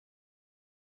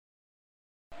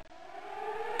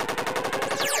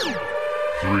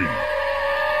3,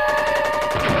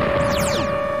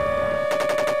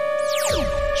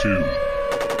 2,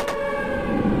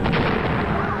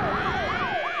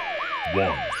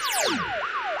 1.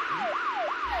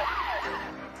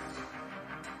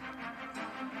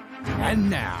 And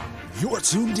now, you're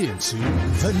tuned into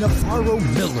the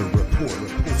Navarro-Miller Report,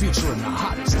 featuring the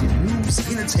hottest in news,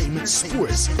 entertainment,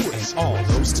 sports, and all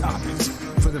those topics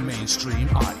for the mainstream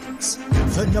audience.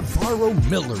 The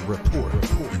Navarro-Miller Report.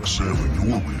 Examine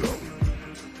your reality.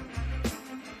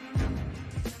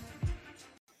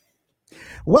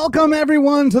 Welcome,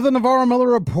 everyone, to the Navarro-Miller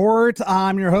Report.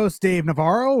 I'm your host, Dave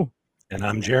Navarro. And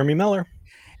I'm Jeremy Miller.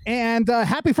 And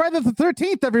happy Friday the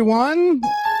 13th, everyone.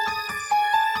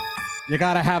 You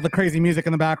got to have the crazy music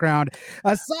in the background.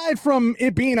 Aside from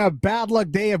it being a bad luck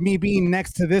day of me being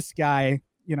next to this guy,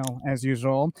 you know, as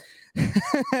usual,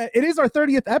 it is our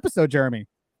 30th episode, Jeremy.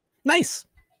 Nice.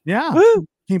 Yeah. Woo! Can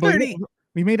you believe 30. it?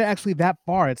 We made it actually that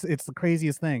far. It's the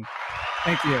craziest thing.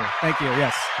 Thank you.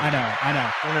 Yes, I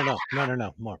know.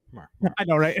 No. More. I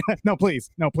know, right? No, please,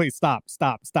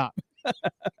 stop.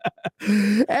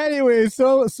 Anyway,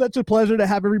 so such a pleasure to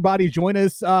have everybody join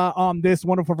us on this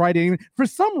wonderful Friday. For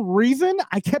some reason,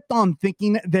 I kept on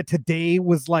thinking that today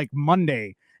was like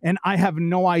Monday, and I have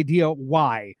no idea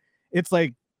why. It's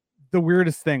like the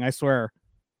weirdest thing, I swear.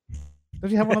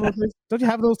 Don't you have one of those? Don't you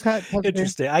have those?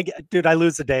 Interesting. I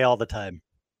lose a day all the time.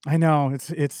 I know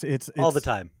it's All the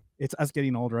time. It's us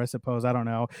getting older, I suppose. I don't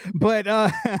know. But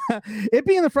it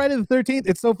being the Friday the 13th,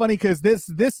 it's so funny because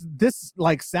this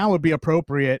like sound would be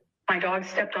appropriate. My dog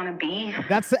stepped on a bee.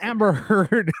 That's the Amber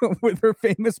Heard with her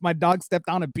famous "My dog stepped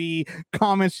on a bee"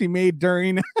 comment she made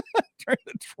during the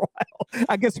trial.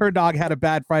 I guess her dog had a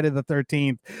bad Friday the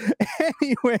 13th.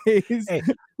 Anyways. Hey,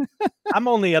 I'm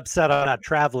only upset I'm not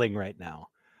traveling right now.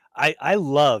 I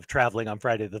love traveling on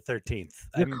Friday the 13th.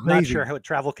 You're I'm crazy. not sure how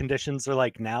travel conditions are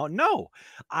like now. No,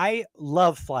 I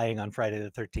love flying on Friday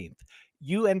the 13th.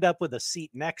 You end up with a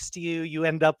seat next to you. You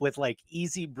end up with like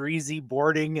easy breezy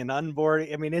boarding and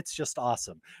unboarding. I mean, it's just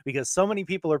awesome because so many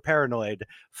people are paranoid.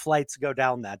 Flights go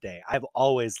down that day. I've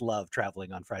always loved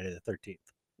traveling on Friday the 13th.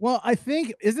 Well, I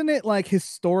think, isn't it like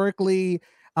historically,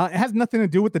 it has nothing to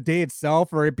do with the day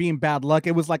itself or it being bad luck.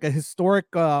 It was like a historic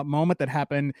moment that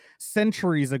happened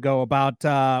centuries ago about,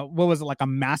 what was it, like a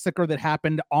massacre that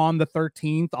happened on the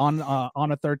 13th, on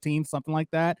a 13th, something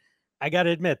like that. I got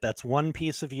to admit, that's one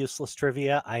piece of useless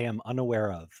trivia I am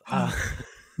unaware of.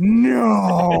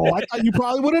 No, I thought you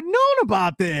probably would have known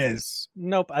about this.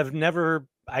 Nope. I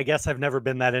guess I've never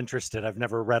been that interested. I've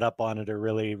never read up on it or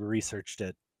really researched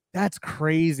it. That's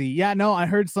crazy. Yeah, no, I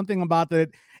heard something about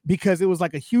that because it was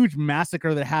like a huge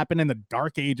massacre that happened in the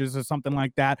Dark Ages or something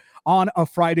like that on a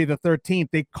Friday the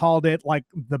 13th. They called it like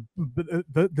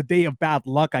the day of bad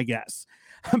luck, I guess,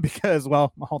 because,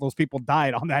 well, all those people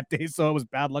died on that day, so it was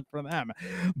bad luck for them.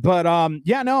 But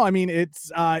yeah, no, I mean, it's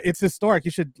historic.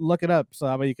 You should look it up so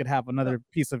that way you could have another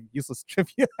piece of useless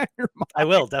trivia in your mind. I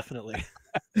will, definitely.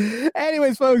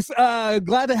 Anyways, folks,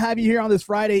 glad to have you here on this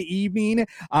Friday evening.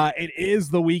 It is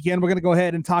the weekend. We're going to go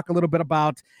ahead and talk a little bit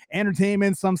about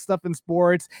entertainment, some stuff in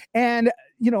sports. And,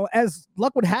 you know, as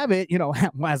luck would have it, you know,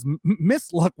 as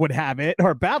Miss Luck would have it,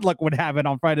 or bad luck would have it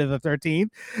on Friday the 13th,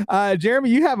 Jeremy,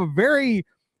 you have a very,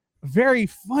 very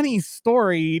funny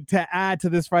story to add to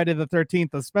this Friday the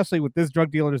 13th, especially with this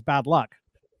drug dealer's bad luck.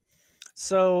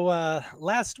 So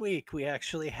last week, we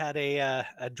actually had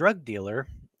a drug dealer.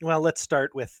 Well, let's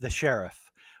start with the sheriff.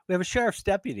 We have a sheriff's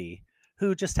deputy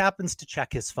who just happens to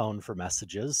check his phone for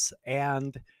messages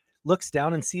and looks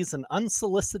down and sees an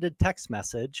unsolicited text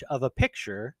message of a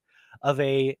picture of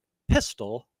a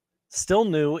pistol, still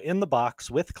new in the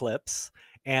box with clips,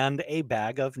 and a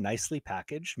bag of nicely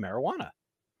packaged marijuana.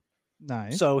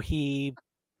 Nice. So he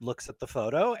looks at the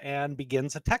photo and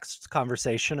begins a text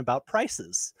conversation about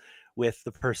prices with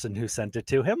the person who sent it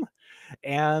to him.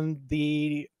 And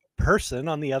the person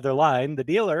on the other line, the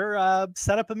dealer,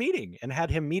 set up a meeting and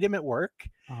had him meet him at work,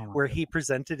 where he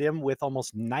presented him with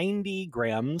almost 90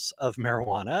 grams of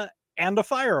marijuana and a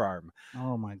firearm.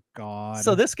 Oh my God.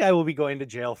 So this guy will be going to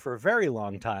jail for a very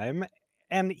long time.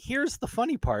 And here's the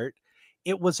funny part.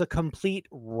 It was a complete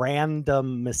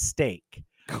random mistake.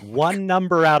 One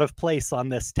number out of place on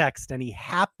this text, and he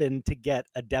happened to get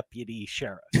a deputy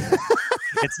sheriff.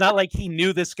 It's not like he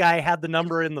knew this guy had the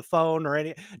number in the phone or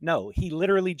any. No, he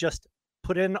literally just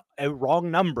put in a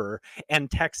wrong number and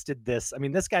texted this. I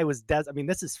mean, this guy was I mean,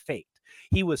 this is fate.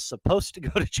 He was supposed to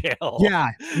go to jail. Yeah,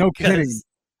 no kidding.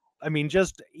 I mean,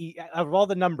 just out of all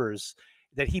the numbers,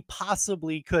 that he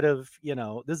possibly could have,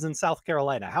 this is in South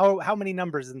Carolina. How many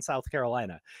numbers in South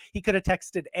Carolina? He could have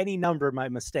texted any number by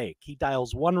mistake. He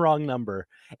dials one wrong number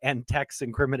and texts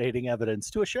incriminating evidence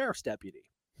to a sheriff's deputy.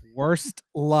 Worst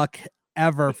luck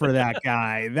ever for that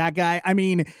guy. That guy, I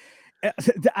mean,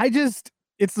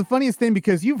 it's the funniest thing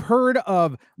because you've heard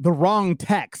of the wrong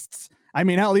texts. I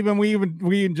mean, hell, we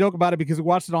even joke about it because we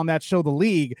watched it on that show, The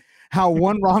League, how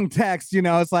one wrong text,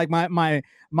 it's like my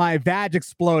vag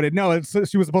exploded. No,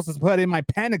 she was supposed to put in my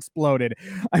pen exploded.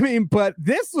 I mean, but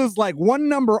this was like one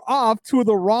number off to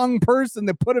the wrong person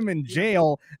that put him in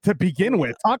jail to begin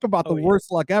with. Talk about the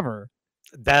worst luck ever.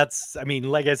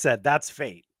 Like I said, that's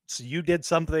fate. So you did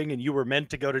something and you were meant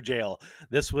to go to jail.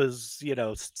 This was,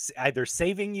 either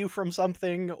saving you from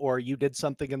something or you did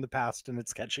something in the past and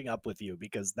it's catching up with you,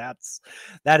 because that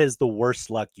is the worst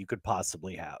luck you could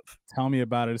possibly have. Tell me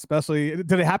about it. Especially,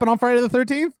 did it happen on Friday the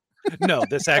 13th? No,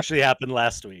 this actually happened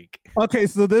last week. Okay,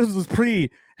 so this was pre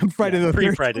Friday the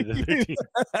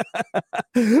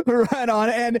 13th. Right on.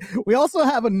 And we also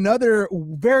have another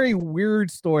very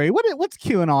weird story. What's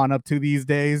QAnon up to these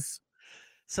days?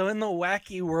 So in the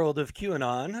wacky world of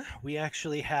QAnon, we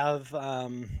actually have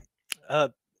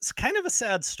it's kind of a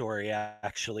sad story,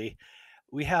 actually.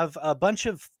 We have a bunch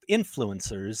of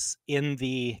influencers in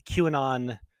the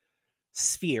QAnon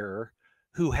sphere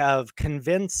who have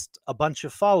convinced a bunch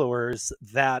of followers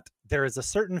that there is a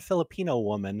certain Filipino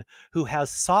woman who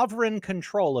has sovereign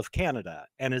control of Canada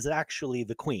and is actually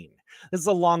the queen. This is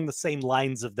along the same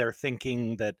lines of their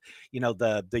thinking that,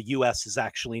 the US is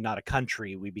actually not a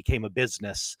country. We became a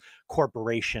business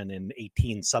corporation in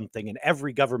 18 something, and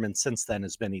every government since then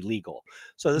has been illegal.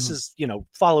 So this is,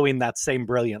 following that same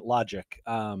brilliant logic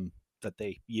that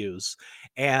they use.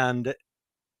 And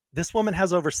this woman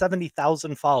has over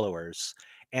 70,000 followers,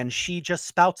 and she just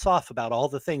spouts off about all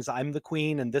the things. I'm the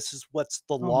queen, and this is what's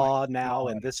the law now,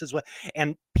 and this is what,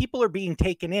 and people are being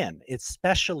taken in,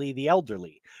 especially the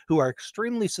elderly, who are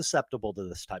extremely susceptible to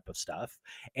this type of stuff.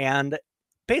 And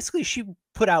basically, she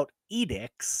put out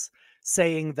edicts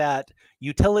saying that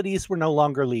utilities were no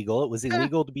longer legal. It was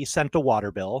illegal to be sent a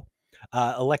water bill.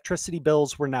 Electricity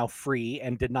bills were now free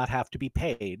and did not have to be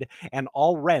paid, and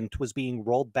all rent was being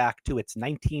rolled back to its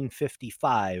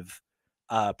 1955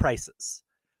 prices.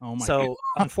 So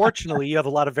unfortunately, you have a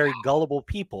lot of very gullible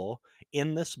people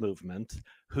in this movement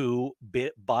who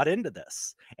bought into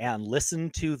this and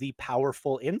listened to the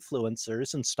powerful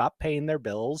influencers and stopped paying their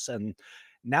bills. And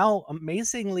now,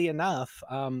 amazingly enough,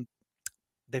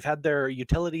 they've had their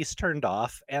utilities turned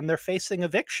off and they're facing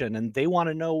eviction, and they want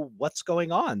to know what's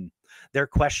going on. They're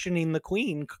questioning the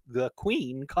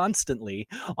queen constantly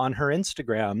on her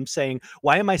Instagram, saying,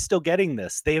 why am I still getting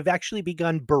this? They have actually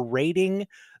begun berating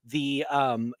the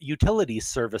utility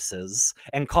services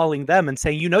and calling them and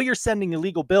saying, you're sending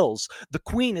illegal bills. The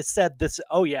queen has said this.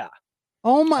 Oh yeah.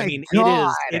 Oh my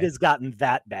God. It has gotten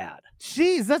that bad.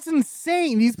 Jeez, that's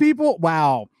insane. These people.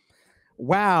 Wow.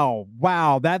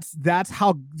 That's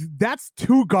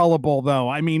too gullible, though.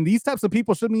 I mean, these types of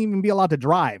people shouldn't even be allowed to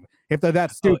drive if they're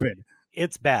that stupid.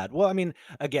 It's bad. Well, I mean,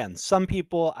 again, some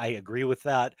people, I agree with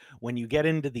that. When you get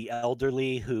into the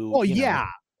elderly who,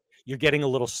 you're getting a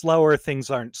little slower, things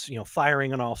aren't,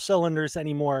 firing on all cylinders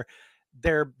anymore.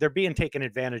 They're being taken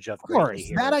advantage of. Of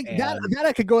course, that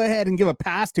I could go ahead and give a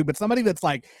pass to, but somebody that's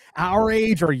like our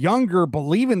age or younger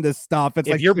believing this stuff, it's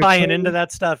if like you're buying into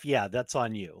that stuff, yeah, that's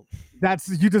on you.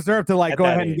 You deserve to go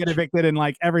ahead and get evicted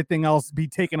and everything else be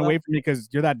taken away from you because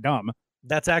you're that dumb.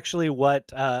 That's actually what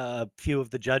a few of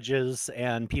the judges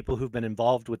and people who've been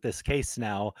involved with this case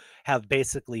now have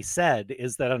basically said,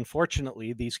 is that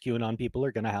unfortunately these QAnon people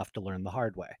are going to have to learn the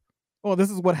hard way. Well,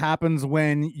 this is what happens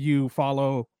when you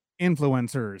follow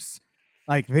influencers.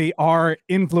 Like, they are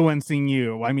influencing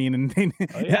you. I mean, and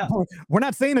we're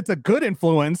not saying it's a good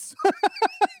influence.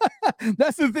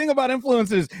 That's the thing about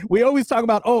influencers. We always talk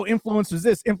about, influencers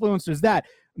this, influencers that.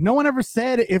 No one ever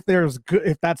said if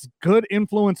that's good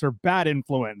influence or bad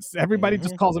influence. Everybody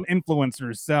just calls them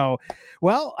influencers. So,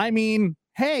 well, I mean,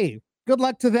 hey, good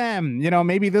luck to them.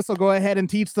 Maybe this will go ahead and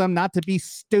teach them not to be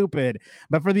stupid.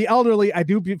 But for the elderly, I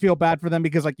do feel bad for them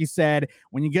because, like you said,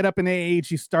 when you get up in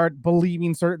age, you start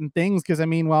believing certain things. Because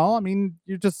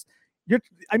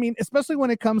especially when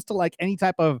it comes to any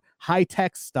type of high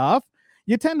tech stuff,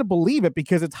 you tend to believe it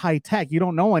because it's high tech. You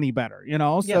don't know any better,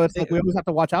 So it's we always have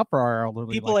to watch out for our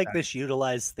elderly. People like this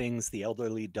utilize things the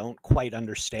elderly don't quite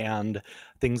understand,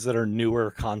 things that are newer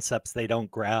concepts they don't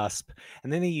grasp,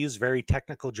 and then they use very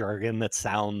technical jargon that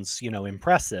sounds,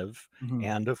 impressive. Mm-hmm.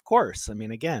 And of course, I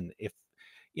mean, again, if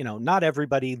not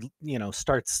everybody,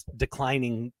 starts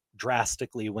declining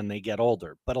drastically when they get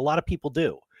older, but a lot of people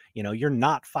do. You're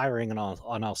not firing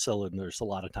on all cylinders a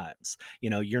lot of times.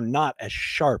 You're not as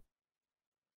sharp.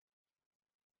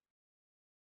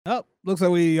 Oh, looks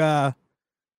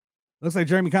like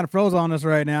Jeremy kind of froze on us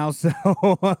right now. So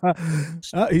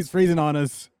he's freezing on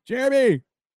us. Jeremy.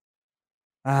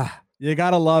 You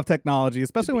gotta love technology,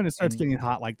 especially when it starts getting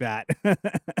hot like that.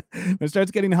 When it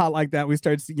starts getting hot like that, we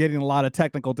start getting a lot of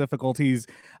technical difficulties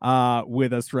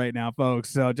with us right now, folks.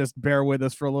 So just bear with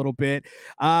us for a little bit.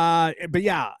 But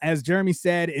yeah, as Jeremy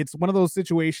said, it's one of those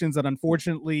situations that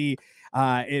unfortunately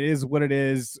it is what it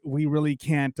is. We really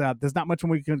can't. There's not much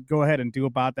we can go ahead and do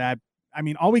about that. I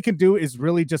mean, all we can do is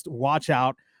really just watch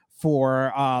out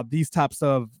for these types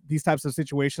of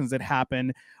situations that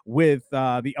happen with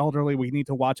the elderly. We need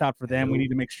to watch out for them. We need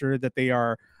to make sure that they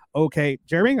are okay.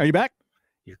 Jeremy, are you back?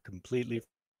 You're completely.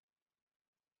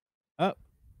 Oh,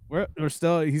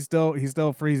 he's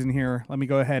still freezing here. Let me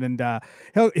go ahead and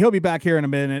he'll be back here in a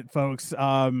minute, folks.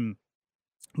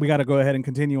 We got to go ahead and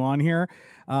continue on here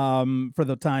for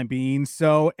the time being.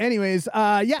 So anyways,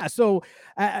 so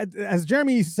as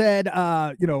Jeremy said,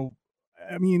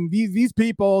 I mean, these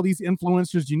people, these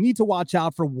influencers, you need to watch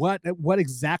out for what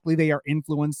exactly they are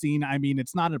influencing. I mean,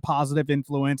 it's not a positive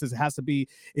influence. It has to be.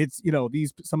 It's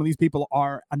some of these people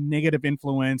are a negative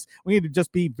influence. We need to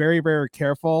just be very, very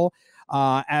careful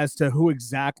as to who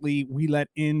exactly we let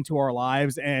into our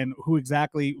lives and who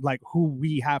exactly who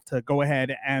we have to go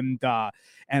ahead and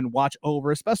watch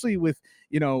over, especially with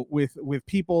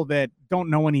people that don't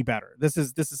know any better. This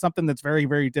is something that's very,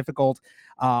 very difficult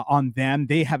on them.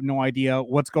 They have no idea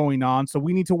what's going on, so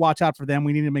we need to watch out for them.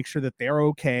 We need to make sure that they're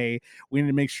okay. We need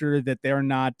to make sure that they're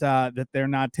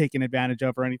not taken advantage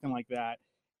of or anything like that.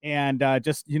 And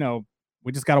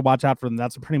we just got to watch out for them.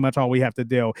 That's pretty much all we have to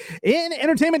do. In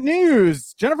entertainment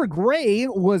news, Jennifer Grey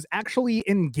was actually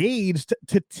engaged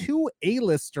to two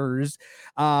A-listers,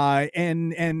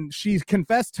 and she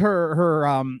confessed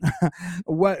her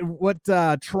what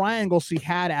triangle she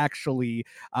had actually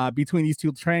between these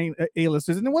two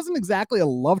A-listers, and it wasn't exactly a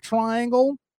love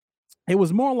triangle. It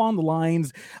was more along the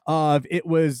lines of it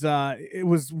was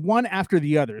one after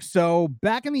the other. So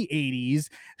back in the 80s,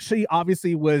 she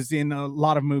obviously was in a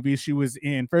lot of movies. She was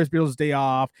in Ferris Bueller's Day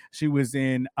Off. She was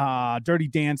in Dirty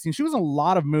Dancing. She was in a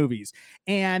lot of movies.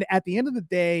 And at the end of the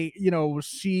day,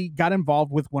 she got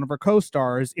involved with one of her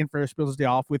co-stars in Ferris Bueller's Day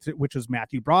Off, which was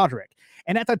Matthew Broderick.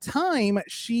 And at the time,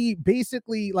 she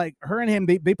basically, her and him,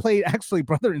 they played actually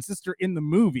brother and sister in the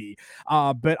movie.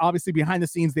 But obviously behind the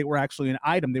scenes, they were actually an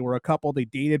item. They were a couple. They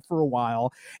dated for a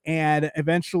while, and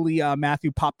eventually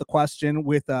Matthew popped the question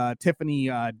with Tiffany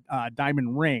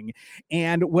diamond ring.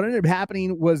 And what ended up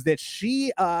happening was that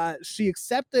she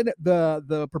accepted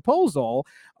the proposal,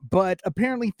 but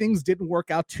apparently things didn't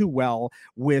work out too well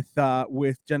with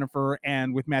Jennifer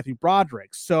and with Matthew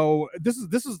Broderick. So this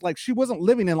is she wasn't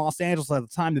living in Los Angeles at the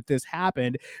time that this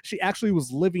happened. She actually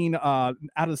was living out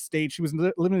of state. She was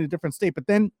living in a different state, but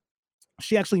then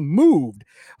she actually moved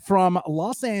from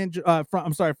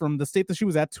from the state that she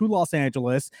was at to Los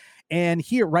Angeles, and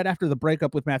here right after the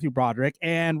breakup with Matthew Broderick.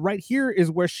 And right here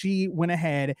is where she went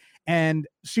ahead and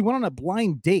she went on a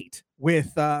blind date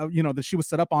with that she was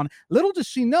set up on. Little does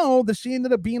she know that she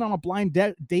ended up being on a blind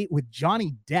date with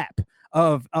Johnny Depp,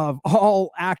 of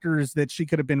all actors that she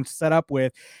could have been set up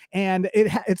with. And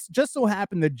it's just so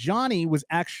happened that Johnny was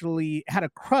actually had a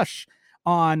crush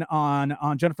on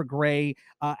Jennifer Grey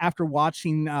after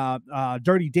watching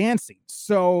Dirty Dancing.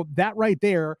 So that right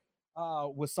there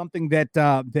was something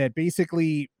that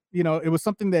basically, it was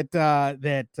something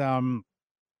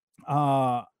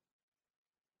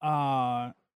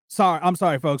I'm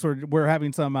sorry, folks. We're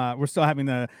having some. We're still having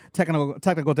the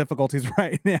technical difficulties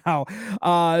right now.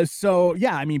 So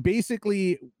yeah, I mean,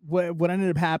 basically, what ended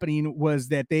up happening was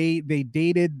that they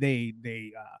dated.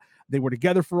 They were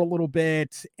together for a little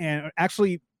bit, and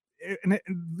actually,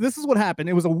 this is what happened.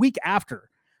 It was a week after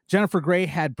Jennifer Grey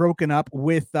had broken up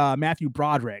with Matthew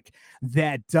Broderick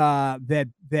that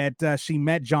she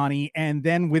met Johnny, and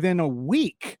then within a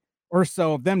week or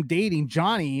so of them dating,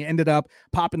 Johnny ended up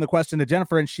popping the question to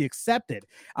Jennifer, and she accepted.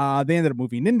 They ended up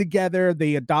moving in together.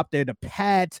 They adopted a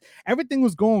pet. Everything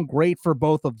was going great for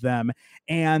both of them,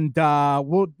 and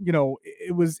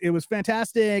it was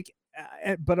fantastic.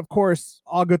 but of course,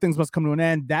 all good things must come to an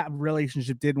end. That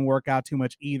relationship didn't work out too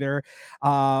much either.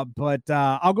 But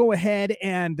I'll go ahead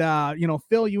and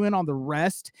fill you in on the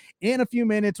rest in a few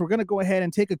minutes. We're gonna go ahead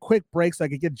and take a quick break so I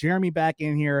could get Jeremy back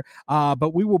in here.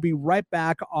 But we will be right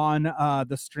back on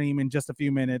the stream in just a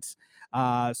few minutes.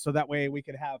 So that way we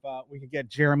could get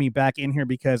Jeremy back in here,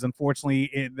 because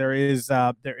unfortunately there is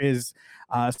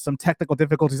some technical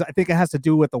difficulties. I think it has to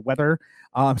do with the weather.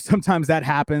 Sometimes that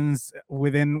happens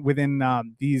within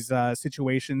these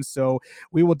situations. So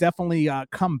we will definitely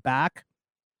come back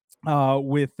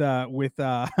with as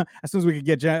soon as we can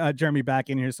get Jeremy back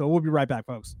in here. So we'll be right back,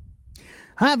 folks.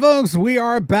 Hi, folks. We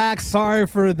are back. Sorry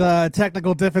for the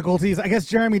technical difficulties. I guess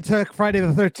Jeremy took Friday the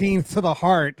 13th to the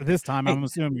heart this time, I'm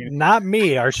assuming. Not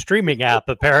me. Our streaming app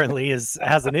apparently has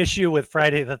an issue with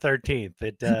Friday the 13th.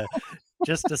 It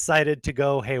just decided to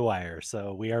go haywire.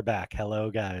 So we are back.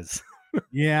 Hello, guys.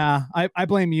 Yeah, I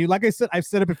blame you. Like I said, I've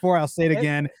said it before. I'll say it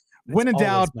again. When in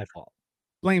doubt, my fault.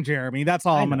 Blame Jeremy. That's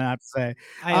all I'm going to have to say.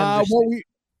 I understand.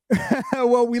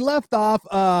 Well, we left off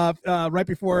right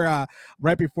before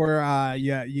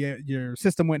your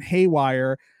system went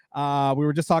haywire. We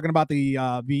were just talking about the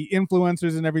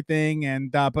influencers and everything, and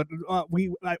but we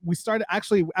started,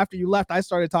 actually after you left, I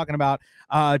started talking about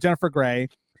Jennifer Grey,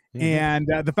 and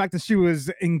the fact that she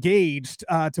was engaged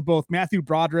to both Matthew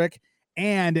Broderick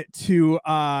and to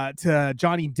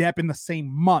Johnny Depp in the same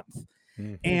month.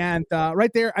 And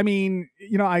right there, I mean,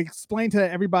 I explained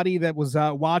to everybody that was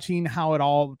watching how it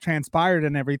all transpired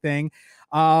and everything.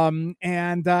 And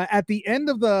at the end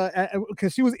of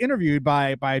because she was interviewed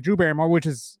by Drew Barrymore, which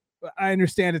is, I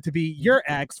understand it to be your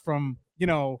ex from,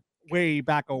 way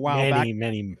back a while back.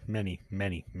 Many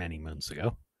moons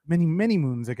ago. Many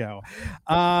moons ago.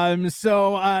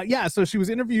 So she was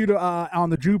interviewed on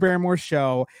the Drew Barrymore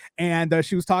show, and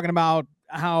she was talking about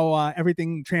how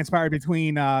everything transpired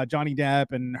between Johnny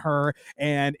Depp and her,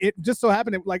 and it just so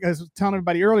happened, like I was telling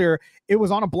everybody earlier, it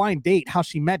was on a blind date how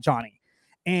she met Johnny.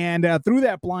 And through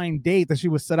that blind date that she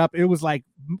was set up, it was like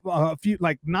a few,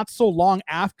 like not so long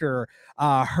after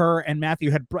her and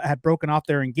Matthew had broken off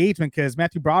their engagement, because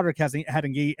Matthew Broderick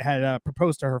had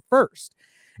proposed to her first.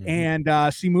 And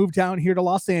she moved down here to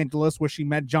Los Angeles, where she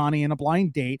met Johnny in a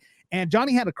blind date. And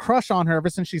Johnny had a crush on her ever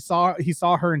since he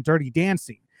saw her in Dirty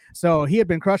Dancing. So he had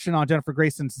been crushing on Jennifer Grey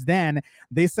since then.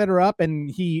 They set her up,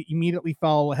 and he immediately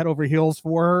fell head over heels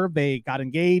for her. They got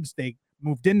engaged. They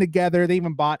moved in together. They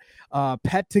even bought a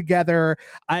pet together.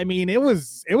 I mean, it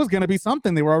was going to be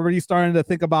something. They were already starting to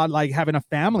think about like having a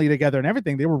family together and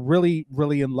everything. They were really,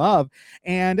 really in love.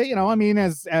 And, I mean,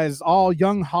 as all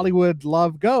young Hollywood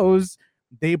love goes,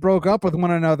 they broke up with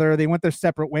one another. They went their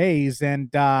separate ways.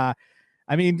 And, I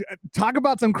mean, talk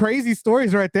about some crazy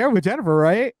stories right there with Jennifer,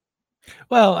 right?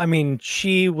 Well, I mean,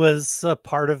 she was a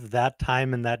part of that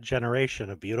time and that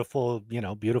generation, a beautiful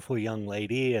young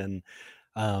lady. And,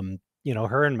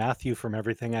 her and Matthew, from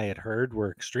everything I had heard,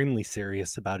 were extremely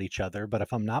serious about each other. But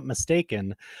if I'm not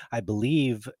mistaken, I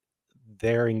believe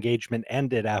their engagement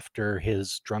ended after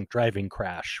his drunk driving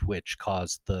crash, which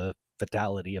caused the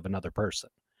fatality of another person.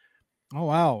 Oh,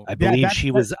 wow. I believe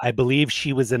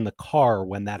she was in the car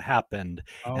when that happened.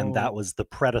 And that was the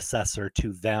predecessor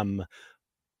to them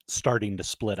starting to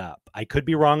split up. I could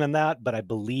be wrong on that, but I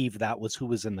believe that was who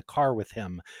was in the car with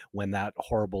him when that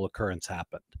horrible occurrence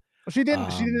happened. She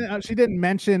didn't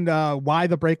mention why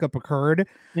the breakup occurred.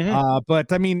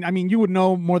 But I mean, you would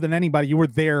know more than anybody. You were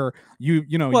there. You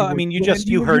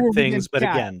heard things, but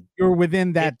again, you're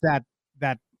within that.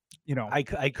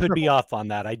 I could be off on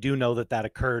that. I do know that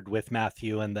occurred with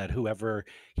Matthew, and that whoever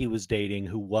he was dating,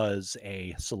 who was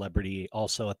a celebrity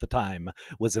also at the time,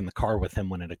 was in the car with him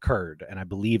when it occurred. And I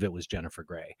believe it was Jennifer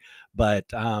Grey. But,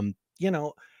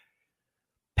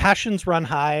 passions run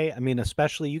high. I mean,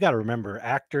 especially, you got to remember,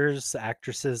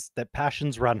 actresses, that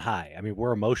passions run high. I mean,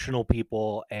 we're emotional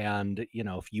people. And,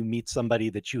 if you meet somebody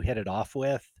that you hit it off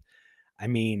with, I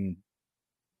mean,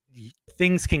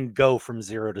 things can go from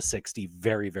 0 to 60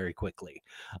 very, very quickly.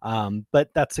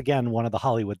 But that's, again, one of the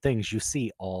Hollywood things you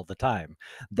see all the time,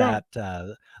 that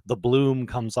the bloom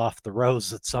comes off the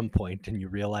rose at some point, and you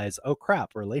realize, oh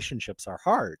crap, relationships are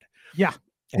hard. Yeah.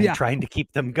 And trying to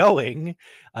keep them going,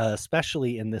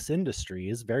 especially in this industry,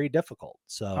 is very difficult.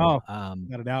 So,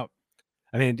 not a doubt.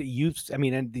 I mean,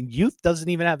 and youth doesn't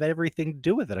even have everything to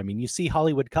do with it. I mean, you see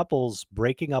Hollywood couples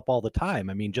breaking up all the time.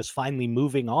 I mean, just finally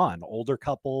moving on. Older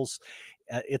couples,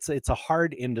 it's a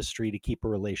hard industry to keep a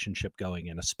relationship going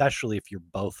in, especially if you're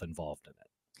both involved in it.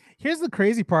 Here's the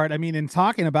crazy part. I mean, in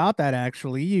talking about that,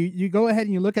 actually, you go ahead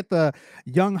and you look at the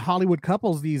young Hollywood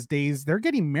couples these days. They're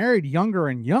getting married younger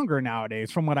and younger nowadays,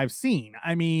 from what I've seen.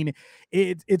 I mean,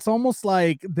 it's almost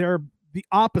like they're the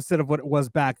opposite of what it was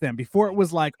back then. Before it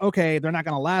was like, okay, they're not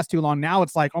going to last too long. Now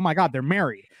it's like, oh my God, they're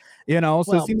married. So it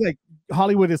Well, seems like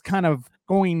Hollywood is kind of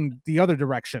going the other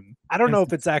direction. I don't And know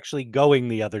if it's actually going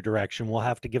the other direction. We'll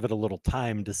have to give it a little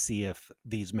time to see if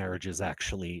these marriages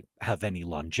actually have any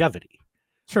longevity.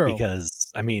 true.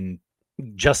 Because, I mean,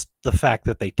 just the fact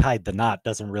that they tied the knot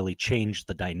doesn't really change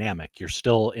the dynamic. You're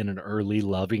still in an early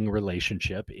loving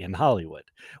relationship in Hollywood.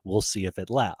 We'll see if it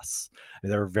lasts.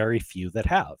 There are very few that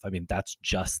have. I mean, that's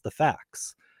just the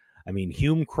facts. I mean,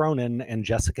 Hume Cronin and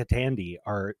Jessica Tandy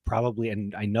are probably,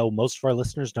 and I know most of our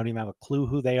listeners don't even have a clue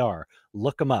who they are.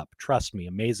 Look them up. Trust me,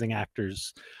 amazing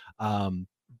actors.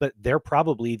 But they're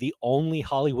probably the only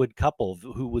Hollywood couple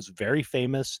who was very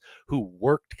famous, who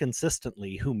worked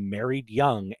consistently, who married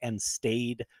young and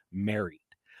stayed married.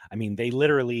 I mean, they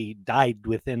literally died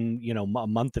within, a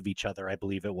month of each other, I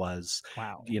believe it was,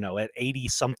 Wow. at 80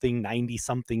 something, 90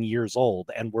 something years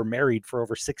old, and were married for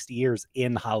over 60 years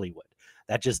in Hollywood.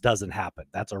 That just doesn't happen.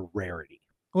 That's a rarity.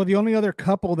 Well, the only other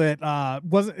couple that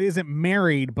isn't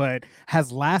married but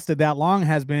has lasted that long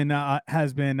has been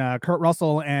Kurt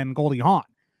Russell and Goldie Hawn.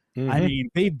 I mean,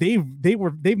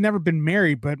 they've never been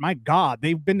married, but my God,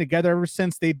 they've been together ever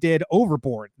since they did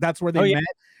Overboard. That's where they met,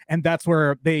 and that's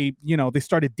where they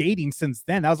started dating since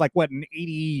then. That was like what, in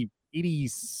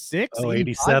 86,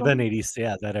 87, 80,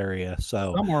 yeah, that area.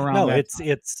 So somewhere around no, that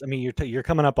it's I mean, you're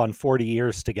coming up on 40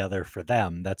 years together for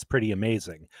them. That's pretty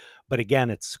amazing. But again,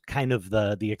 it's kind of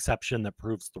the exception that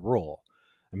proves the rule.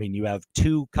 I mean, you have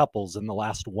two couples in the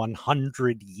last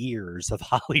 100 years of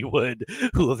Hollywood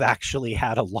who have actually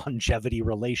had a longevity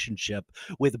relationship,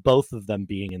 with both of them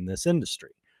being in this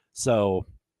industry. So,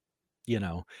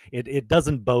 it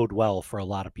doesn't bode well for a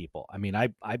lot of people. I mean,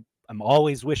 I'm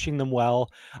always wishing them well.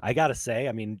 I got to say,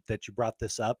 I mean, that you brought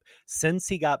this up, since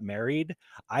he got married,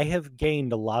 I have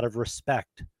gained a lot of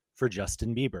respect for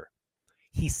Justin Bieber.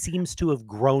 He seems to have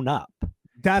grown up.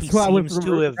 That's what I was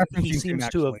he seems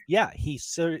to have, yeah, he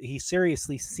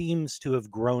seriously seems to have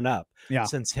grown up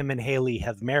since him and Haley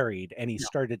have married, and he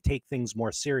started to take things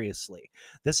more seriously.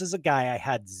 This is a guy I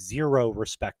had zero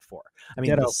respect for. I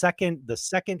mean, the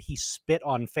second he spit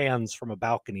on fans from a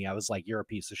balcony, I was like, you're a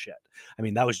piece of shit. I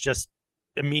mean, that was just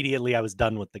immediately, I was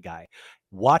done with the guy.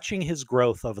 Watching his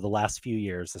growth over the last few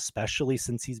years, especially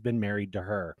since he's been married to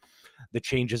her, the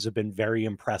changes have been very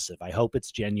impressive. I hope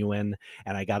it's genuine.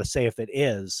 And I got to say, if it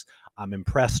is, I'm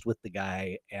impressed with the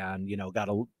guy and, got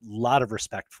a lot of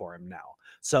respect for him now.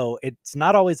 So it's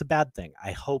not always a bad thing.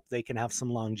 I hope they can have some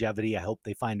longevity. I hope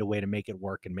they find a way to make it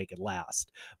work and make it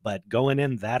last. But going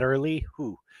in that early,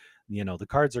 the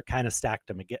cards are kind of stacked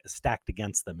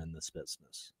against them in this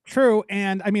business. True.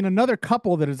 And I mean, another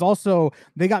couple that is also,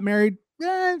 they got married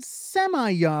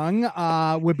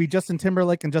semi-young would be Justin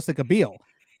Timberlake and Jessica Biel.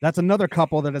 That's another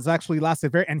couple that has actually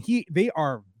lasted they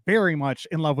are very much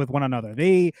in love with one another.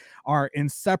 They are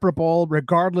inseparable,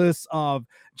 regardless of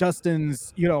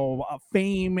Justin's,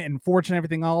 fame and fortune,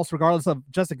 everything else, regardless of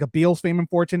Jessica Biel's fame and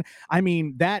fortune. I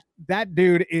mean, that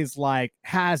dude is like,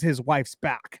 has his wife's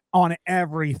back on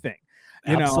everything.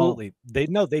 Absolutely. They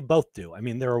both do. I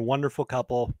mean, they're a wonderful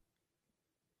couple.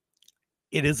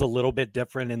 It is a little bit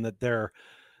different in that they're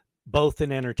both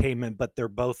in entertainment, but they're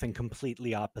both in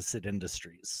completely opposite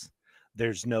industries.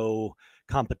 There's no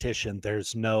competition.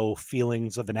 There's no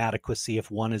feelings of inadequacy if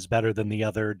one is better than the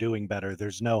other, doing better.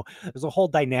 There's a whole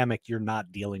dynamic you're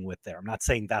not dealing with there. I'm not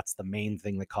saying that's the main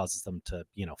thing that causes them to,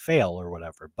 fail or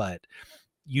whatever, but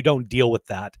you don't deal with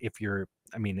that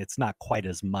it's not quite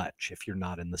as much if you're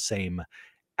not in the same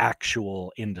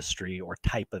actual industry or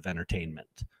type of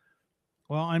entertainment.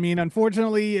 Well, I mean,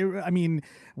 unfortunately,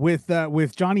 with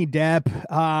Johnny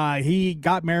Depp, he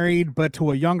got married, but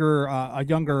to a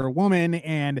younger woman,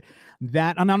 and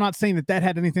I'm not saying that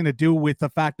had anything to do with the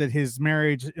fact that his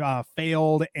marriage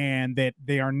failed and that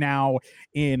they are now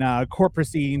in court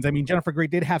proceedings. I mean, Jennifer Grey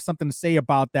did have something to say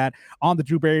about that on the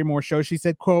Drew Barrymore show. She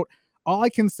said, "Quote, all I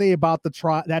can say about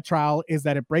that trial is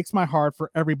that it breaks my heart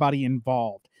for everybody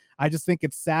involved. I just think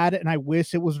it's sad, and I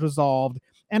wish it was resolved,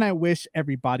 and I wish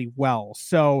everybody well."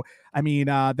 So, I mean,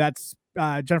 that's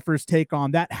Jennifer's take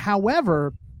on that.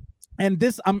 However, and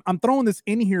this, I'm throwing this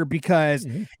in here because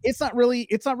it's not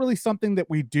really something that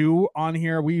we do on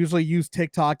here. We usually use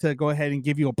TikTok to go ahead and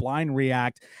give you a blind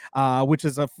react,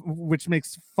 which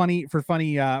makes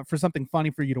for something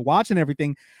funny for you to watch and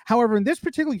everything. However, in this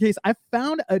particular case, I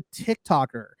found a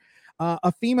TikToker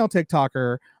a female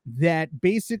TikToker that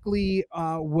basically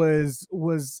was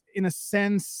in a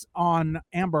sense on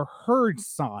Amber Heard's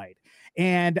side,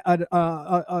 and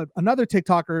another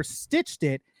TikToker stitched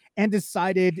it and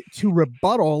decided to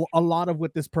rebuttal a lot of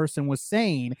what this person was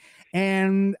saying.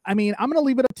 And I mean, I'm going to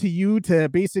leave it up to you to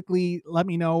basically let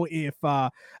me know if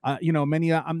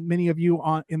many of you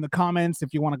in the comments,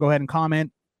 if you want to go ahead and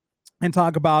comment and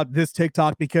talk about this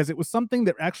TikTok, because it was something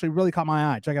that actually really caught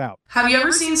my eye. Check it out. Have you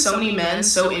ever seen so many men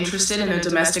so interested in a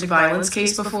domestic violence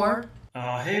case before?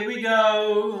 Oh, here we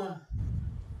go.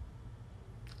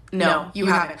 No, you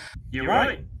haven't. You're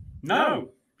right. No,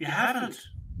 you haven't.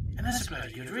 And there's a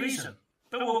bloody good reason.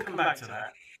 But we'll come back to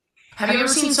that. Have you ever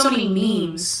seen so many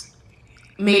memes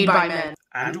made by men?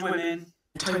 And women.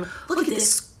 Look at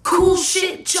this cool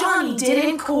shit Johnny did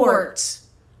in court.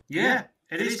 Yeah,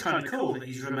 it is kind of cool that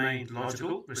he's remained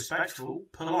logical, respectful,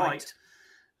 polite,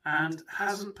 and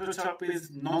hasn't put up with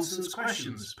nonsense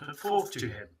questions put forth to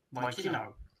him. Like,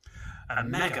 a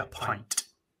mega pint.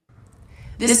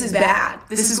 This is bad.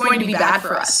 This is going to be bad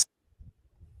for us.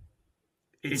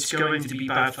 It's going to be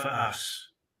bad for us.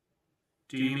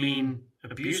 Do you mean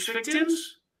abuse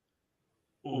victims?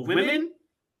 Or women?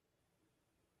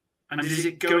 And is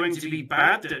it going to be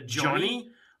bad that Johnny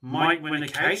might win a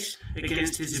case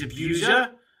against his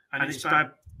abuser, and it's bad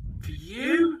for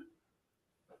you?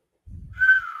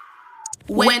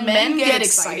 When men get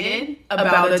excited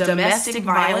about a domestic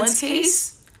violence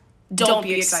case, don't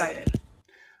be excited.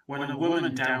 When a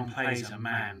woman downplays a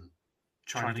man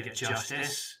trying to get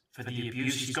justice for the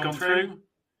abuse he's gone through,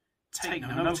 take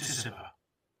no notice of her.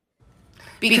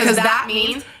 Because that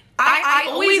means I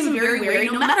always am very wary,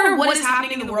 no matter what is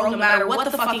happening in the world, no matter what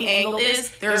the fucking angle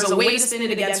is, there's a way to spin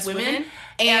it against women,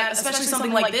 and especially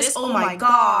something like this, oh my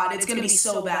god, it's going to be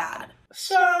so bad.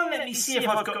 So let me see if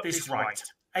I've got this right.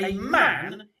 A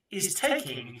man is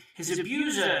taking his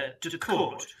abuser to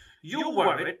court. You're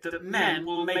worried that men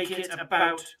will make it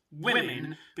about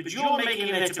women, but you're making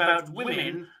it about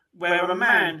women where a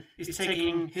man is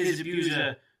taking his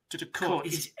abuser to court.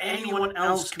 Is anyone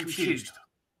else confused?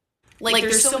 Like,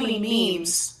 there's so many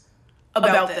memes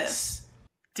about this.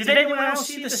 Did anyone else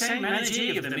see the same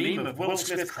energy of the meme of Will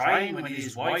Smith crying when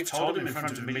his wife told him in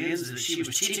front of millions that she was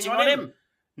cheating on him?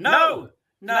 No,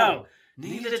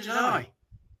 neither did I.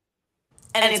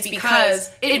 And it's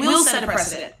because it will set a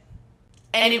precedent.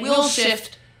 And it will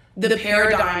shift the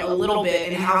paradigm a little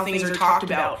bit in how things are talked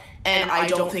about. And I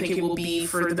don't think it will be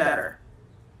for the better.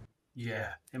 Yeah,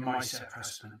 it might set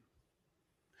precedent.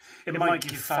 It might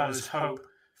give fellas hope.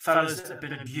 Fellas that have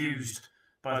been abused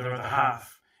by their other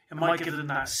half. It might give them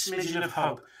that smidgen of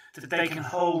hope that they can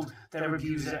hold their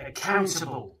abuser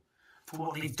accountable for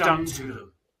what they've done to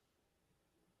them.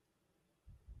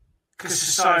 Because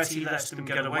society lets them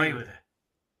get away with it.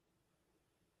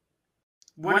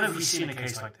 When have we seen a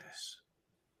case like this?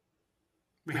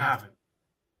 We haven't.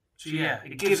 So yeah,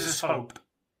 it gives us hope.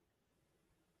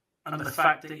 And the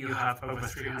fact that you have over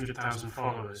 300,000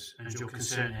 followers and your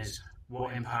concern is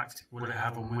what impact will it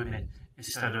have on women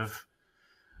instead of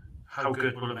how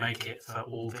good will it make it for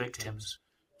all victims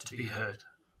to be heard.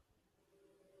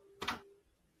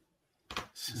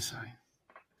 It's insane.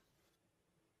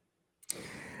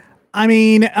 I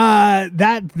mean,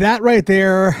 that right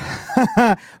there,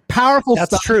 powerful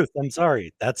That's stuff. truth. I'm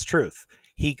sorry. That's truth.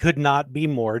 He could not be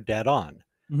more dead on.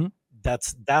 Mm-hmm.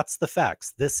 That's the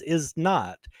facts. This is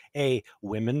not a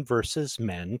women versus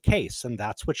men case, and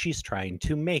that's what she's trying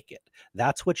to make it.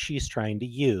 That's what she's trying to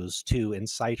use to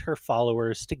incite her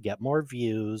followers to get more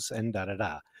views and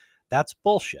da-da-da. That's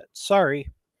bullshit. Sorry.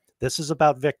 This is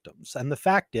about victims. And the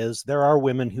fact is, there are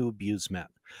women who abuse men.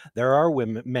 There are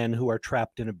men who are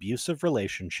trapped in abusive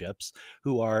relationships,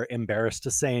 who are embarrassed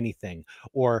to say anything,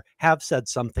 or have said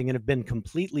something and have been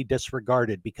completely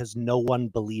disregarded because no one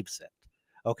believes it.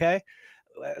 Okay?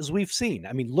 As we've seen,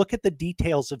 I mean, look at the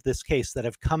details of this case that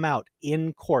have come out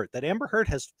in court that Amber Heard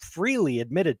has freely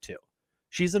admitted to.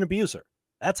 She's an abuser.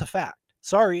 That's a fact.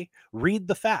 Sorry, read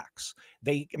the facts.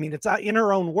 It's in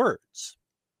her own words.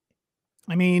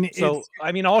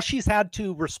 All she's had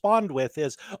to respond with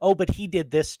is, oh, but he did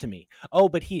this to me. Oh,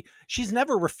 but she's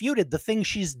never refuted the thing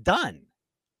she's done,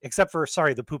 except for,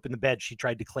 the poop in the bed she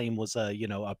tried to claim was a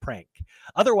prank.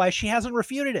 Otherwise, she hasn't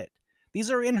refuted it. These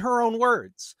are in her own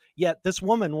words. Yet this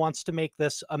woman wants to make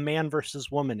this a man versus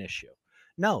woman issue.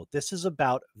 No, this is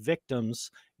about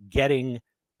victims getting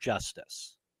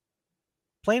justice.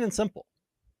 Plain and simple.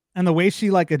 And the way she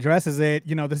addresses it,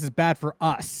 this is bad for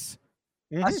us.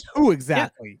 Mm-hmm. Us who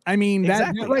exactly? Yeah, I mean,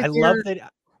 exactly. That right I there,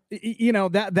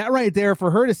 love that. That right there, for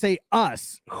her to say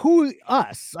us, who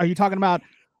us? Are you talking about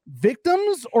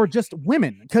victims or just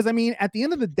women? Because I mean, at the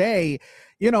end of the day,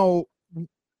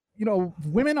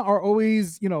 women are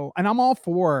always, and I'm all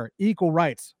for equal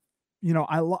rights.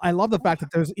 I love the fact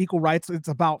that there's equal rights. It's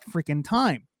about freaking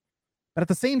time. But at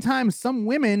the same time, some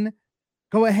women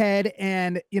go ahead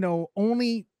and,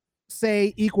 only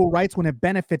say equal rights when it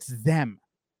benefits them.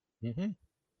 Mm-hmm.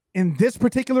 In this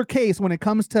particular case, when it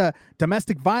comes to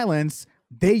domestic violence,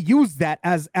 they use that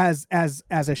as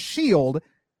a shield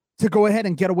to go ahead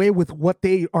and get away with what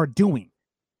they are doing.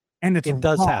 And it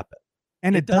does happen.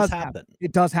 And it does happen.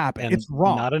 It does happen. And it's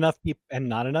wrong.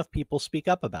 Not enough people speak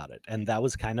up about it. And that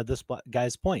was kind of this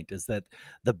guy's point, is that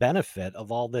the benefit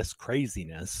of all this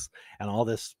craziness and all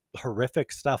this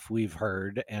horrific stuff we've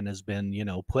heard and has been,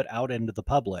 put out into the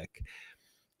public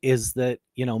is that,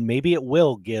 maybe it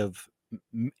will give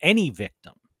any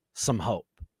victim some hope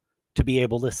to be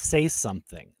able to say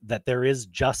something, that there is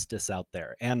justice out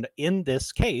there. And in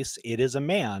this case, it is a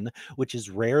man, which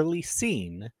is rarely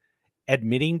seen,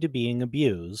 admitting to being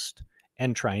abused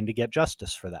and trying to get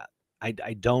justice for that.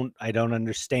 I don't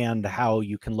understand how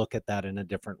you can look at that in a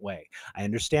different way. I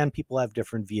understand people have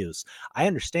different views. I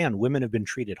understand women have been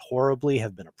treated horribly,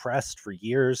 have been oppressed for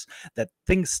years, that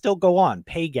things still go on,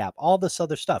 pay gap, all this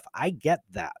other stuff. I get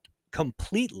that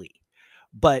completely.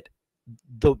 But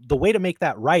the way to make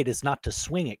that right is not to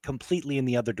swing it completely in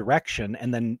the other direction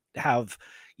and then have,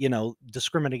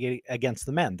 discriminate against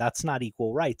the men. That's not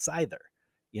equal rights either.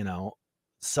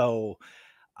 So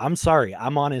I'm sorry,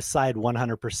 I'm on his side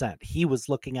 100%. He was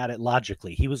looking at it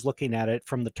logically. He was looking at it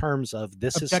from the terms of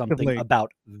this is something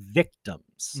about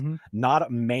victims, not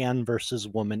a man versus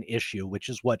woman issue, which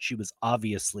is what she was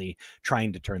obviously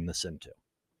trying to turn this into.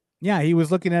 Yeah, he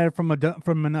was looking at it from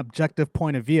an objective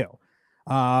point of view,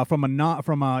 from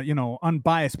a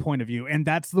unbiased point of view, and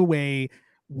that's the way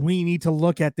we need to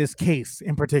look at this case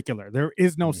in particular. There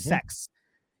is no sex.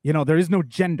 There is no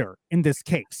gender in this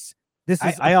case. This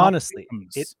is I honestly,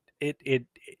 it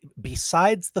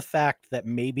besides the fact that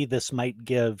maybe this might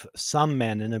give some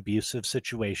men in abusive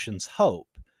situations hope,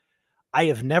 I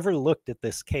have never looked at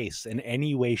this case in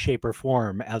any way, shape, or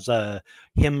form as a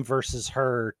him versus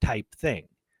her type thing.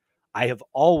 I have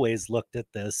always looked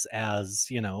at this as,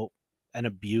 an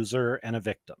abuser and a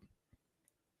victim.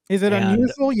 Is it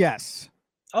unusual? Yes.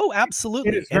 Oh, absolutely.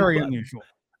 It is very unusual.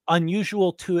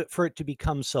 Unusual for it to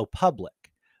become so public.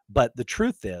 But the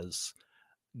truth is,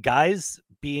 guys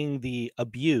being the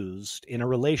abused in a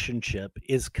relationship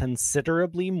is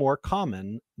considerably more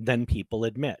common than people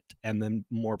admit, and then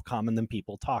more common than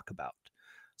people talk about.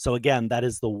 So again, that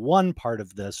is the one part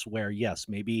of this where, yes,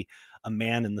 maybe a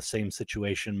man in the same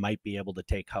situation might be able to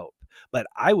take hope. But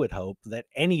I would hope that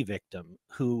any victim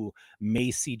who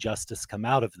may see justice come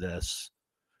out of this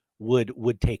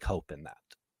would take hope in that.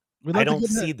 I don't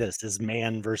see this as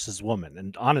man versus woman.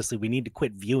 And honestly, we need to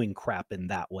quit viewing crap in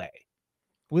that way.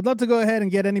 We'd love to go ahead and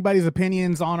get anybody's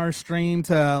opinions on our stream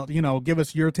to, give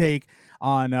us your take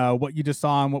on what you just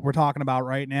saw and what we're talking about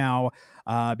right now,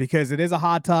 because it is a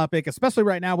hot topic, especially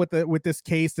right now with this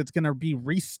case that's going to be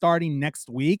restarting next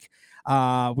week.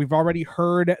 We've already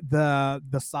heard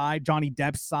the side, Johnny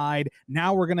Depp's side.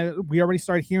 Now we already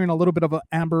started hearing a little bit of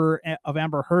Amber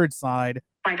Heard's side.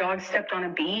 My dog stepped on a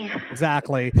bee.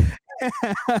 Exactly.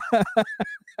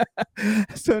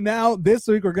 So now this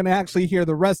week we're going to actually hear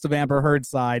the rest of Amber Heard's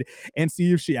side and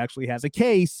see if she actually has a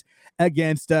case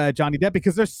against Johnny Depp,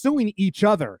 because they're suing each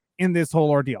other in this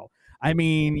whole ordeal. I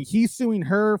mean, he's suing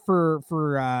her for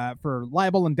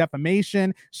libel and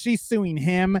defamation. She's suing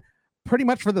him pretty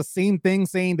much for the same thing,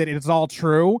 saying that it's all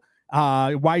true.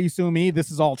 Why are you suing me?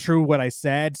 This is all true, what I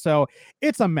said. So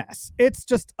it's a mess. It's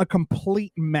just a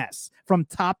complete mess from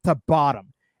top to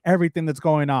bottom, everything that's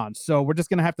going on. So we're just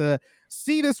going to have to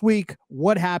see this week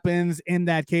what happens in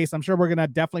that case. I'm sure we're going to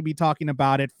definitely be talking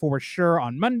about it for sure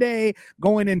on Monday,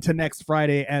 going into next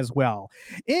Friday as well.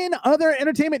 In other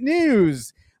entertainment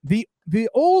news, the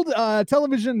old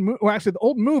television, or actually the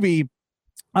old movie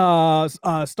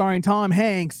starring Tom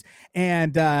Hanks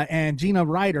and Gina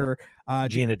Ryder.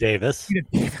 Gina Davis.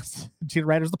 Gina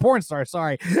Ryder's the porn star.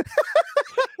 Sorry.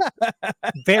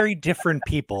 Very different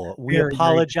people. We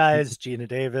apologize, Gina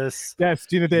Davis. Yes,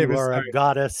 Gina Davis. You are a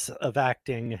goddess of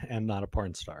acting and not a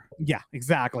porn star. Yeah,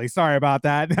 exactly. Sorry about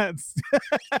that. That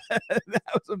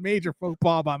was a major faux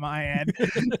pas by my end.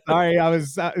 Sorry, I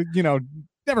was,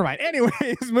 Never mind.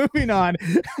 Anyways, moving on.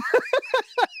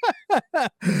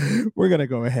 We're gonna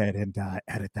go ahead and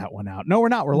edit that one out. No, we're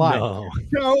not. We're live.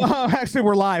 No. Actually,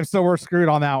 we're live, so we're screwed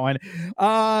on that one.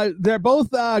 They're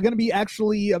both gonna be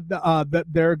actually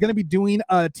they're gonna be doing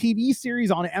a TV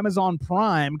series on Amazon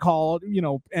Prime called,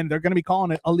 and they're gonna be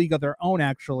calling it A League of Their Own.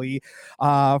 Actually,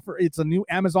 it's a new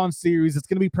Amazon series. It's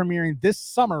gonna be premiering this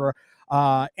summer.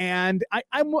 And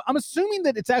I'm assuming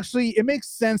that it makes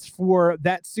sense for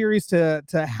that series to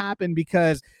happen,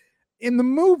 because in the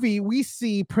movie we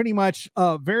see pretty much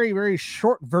a very, very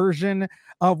short version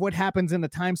of what happens in the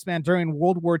time span during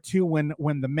World War II,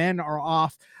 when the men are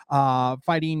off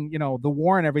fighting, the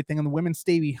war and everything, and the women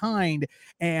stay behind.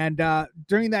 And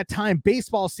during that time,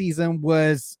 baseball season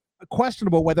was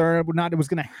questionable whether or not it was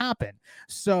going to happen.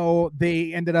 So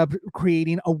they ended up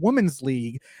creating a women's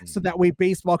league, so that way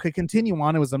baseball could continue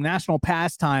on. It was a national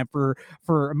pastime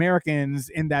for Americans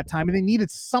in that time, and they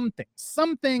needed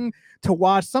something to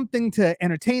watch, something to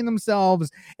entertain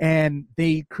themselves, and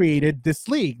they created this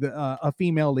league, a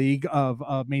female league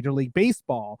of Major League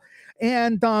Baseball.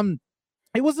 And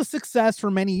it was a success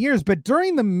for many years, but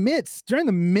during the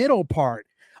middle part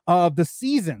of the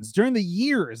seasons, during the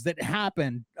years that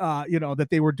happened, that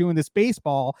they were doing this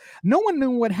baseball, no one knew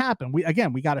what happened.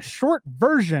 We got a short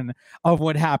version of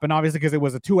what happened, obviously, because it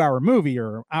was a 2-hour movie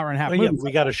or hour and a half movie. Yeah,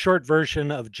 we got a short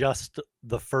version of just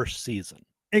the first season.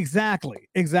 Exactly.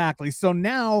 So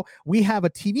now we have a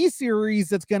TV series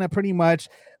that's going to pretty much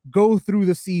go through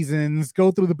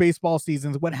the baseball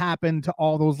seasons, what happened to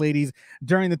all those ladies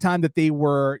during the time that they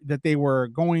were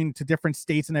going to different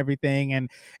states and everything,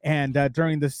 and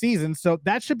during the season. So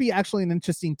that should be actually an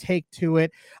interesting take to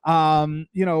it.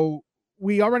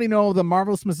 We already know the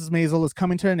Marvelous Mrs. Maisel is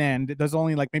coming to an end. There's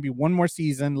only like maybe one more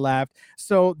season left.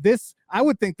 So I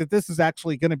would think that this is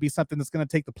actually going to be something that's going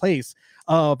to take the place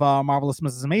of Marvelous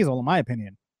Mrs. Maisel, in my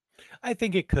opinion. I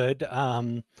think it could.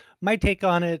 My take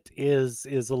on it is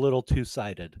a little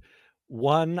two-sided.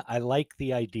 One, I like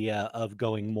the idea of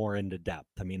going more into depth.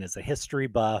 I mean, as a history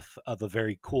buff of a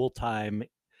very cool time,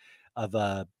 of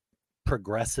a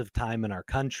progressive time in our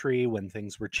country when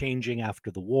things were changing after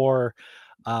the war,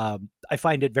 I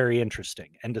find it very interesting.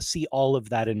 And to see all of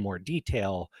that in more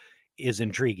detail is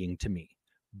intriguing to me.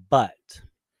 But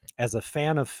as a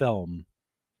fan of film,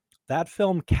 that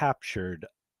film captured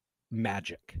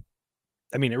magic.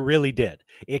 I mean, it really did.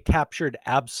 It captured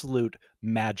absolute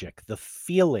magic. The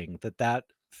feeling that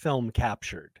film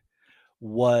captured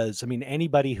was, I mean,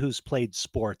 anybody who's played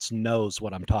sports knows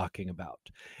what I'm talking about.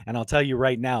 And I'll tell you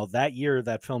right now, that year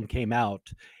that film came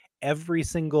out, every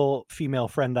single female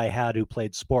friend I had who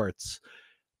played sports,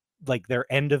 like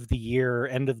their end of the year,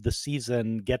 end of the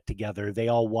season get together, they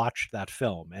all watched that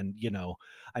film and,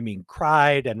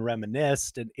 cried and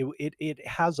reminisced. And it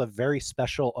has a very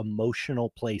special emotional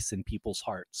place in people's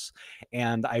hearts.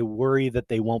 And I worry that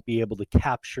they won't be able to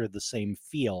capture the same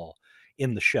feel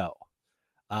in the show.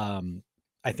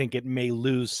 I think it may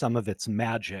lose some of its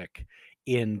magic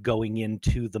in going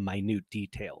into the minute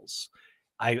details.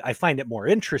 I find it more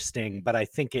interesting, but I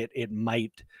think it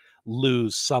might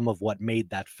lose some of what made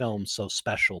that film so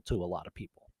special to a lot of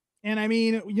people. And I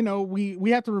mean,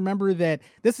 we have to remember that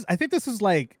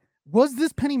was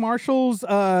this Penny Marshall's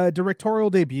directorial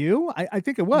debut? I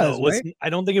think it was. No, right? I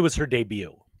don't think it was her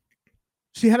debut.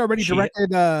 She had already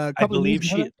directed a couple of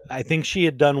movies. I think she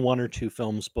had done one or two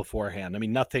films beforehand. I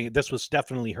mean, this was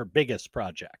definitely her biggest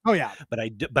project. Oh yeah.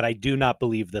 But I do not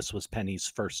believe this was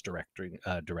Penny's first directing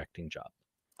job.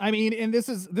 I mean, and this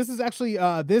is actually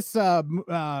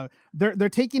they're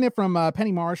taking it from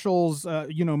Penny Marshall's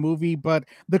movie, but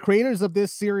the creators of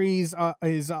this series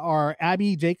are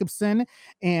Abby Jacobson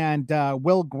and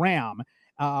Will Graham.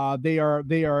 They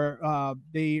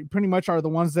pretty much are the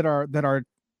ones that are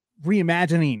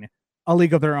reimagining A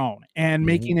League of Their Own and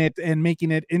making it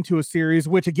into a series,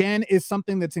 which again is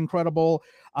something that's incredible.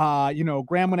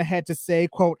 Graham went ahead to say,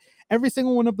 quote, "Every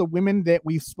single one of the women that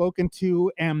we've spoken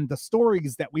to and the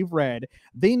stories that we've read,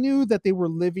 they knew that they were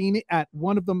living at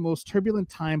one of the most turbulent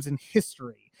times in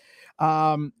history."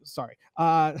 This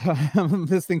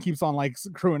thing keeps on like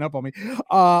screwing up on me.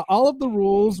 All of the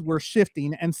rules were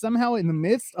shifting, and somehow in the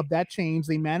midst of that change,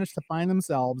 they managed to find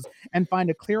themselves and find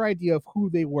a clear idea of who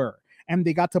they were, and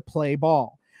they got to play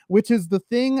ball, which is the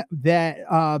thing that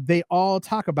they all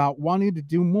talk about wanting to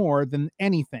do more than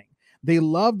anything. They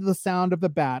loved the sound of the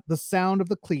bat, the sound of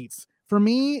the cleats. For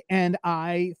me, and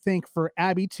I think for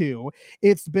Abby too,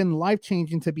 it's been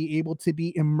life-changing to be able to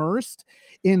be immersed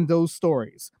in those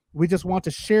stories. We just want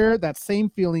to share that same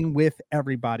feeling with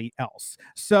everybody else.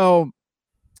 So,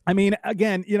 I mean,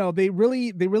 again, they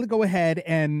really go ahead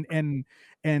and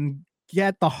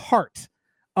get the heart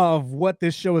of what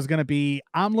this show is going to be.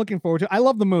 I'm looking forward to it. I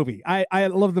love the movie. I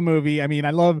love the movie. I mean,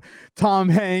 I love Tom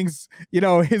Hanks,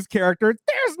 his character.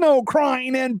 There's no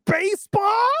crying in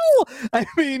baseball. I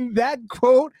mean, that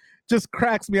quote just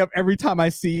cracks me up every time I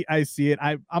see it.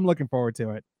 I'm looking forward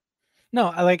to it. No,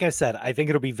 like I said, I think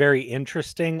it'll be very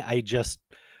interesting. I just,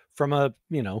 from a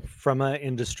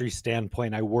industry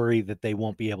standpoint, I worry that they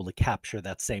won't be able to capture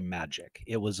that same magic.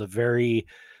 It was a very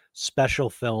special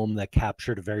film that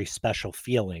captured a very special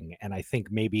feeling, and I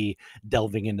think maybe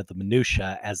delving into the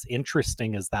minutia, as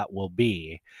interesting as that will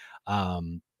be,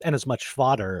 and as much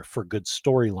fodder for good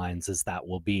storylines as that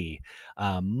will be,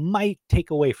 might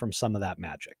take away from some of that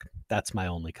magic. That's my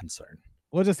only concern.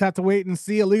 We'll just have to wait and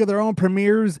see. A League of Their Own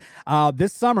premieres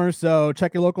this summer, so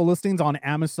check your local listings on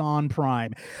Amazon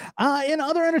Prime. In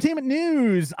other entertainment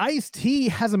news, Ice-T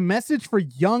has a message for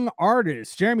young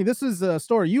artists. Jeremy, this is a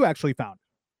story you actually found.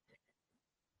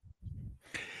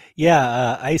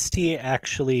 Yeah, Ice-T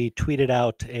actually tweeted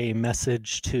out a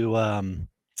message to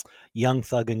Young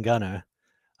Thug and Gunna,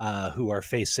 who are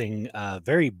facing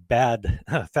very bad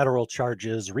federal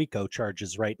charges, RICO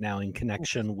charges right now in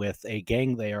connection with a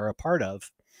gang they are a part of.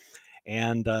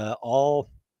 And all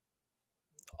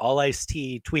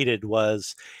Ice-T tweeted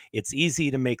was, "It's easy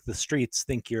to make the streets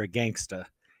think you're a gangsta.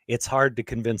 It's hard to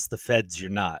convince the feds you're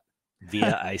not,"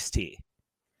 via Ice-T.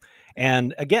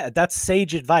 And again, that's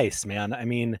sage advice, man. I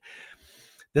mean,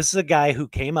 this is a guy who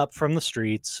came up from the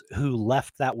streets, who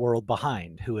left that world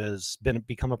behind, who has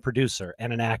become a producer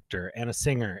and an actor and a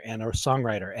singer and a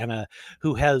songwriter and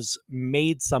who has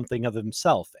made something of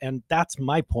himself. And that's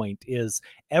my point, is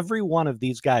every one of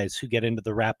these guys who get into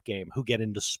the rap game, who get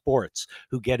into sports,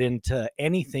 who get into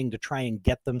anything to try and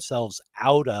get themselves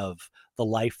out of the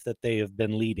life that they have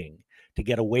been leading, to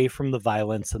get away from the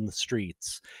violence in the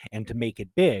streets and to make it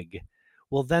big,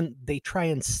 well, then they try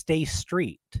and stay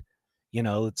street.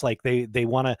 It's like they don't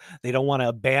want to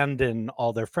abandon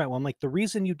all their friends. Well, I'm like, the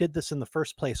reason you did this in the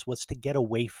first place was to get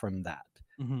away from that.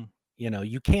 Mm-hmm.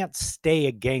 You can't stay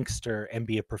a gangster and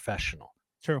be a professional.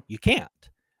 True. You can't.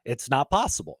 It's not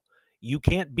possible. You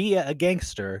can't be a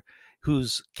gangster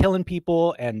who's killing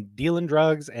people and dealing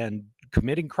drugs and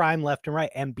committing crime left and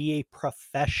right and be a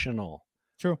professional.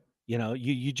 True.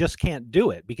 You just can't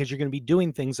do it, because you're going to be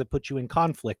doing things that put you in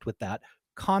conflict with that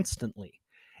constantly.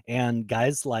 And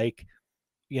guys like,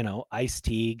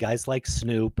 Ice-T, guys like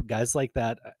Snoop, guys like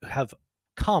that have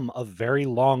come a very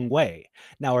long way.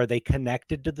 Now, are they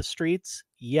connected to the streets?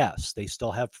 Yes. They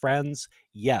still have friends?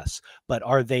 Yes. But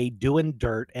are they doing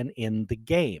dirt and in the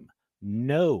game?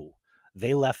 No.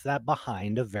 They left that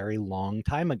behind a very long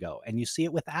time ago. And you see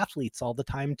it with athletes all the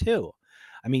time too.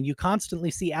 I mean, you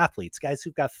constantly see athletes, guys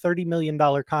who've got $30 million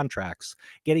contracts,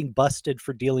 getting busted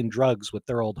for dealing drugs with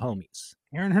their old homies.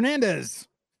 Aaron Hernandez.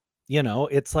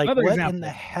 It's like, Another what example. in the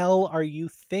hell are you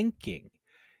thinking?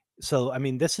 So, I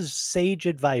mean, this is sage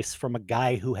advice from a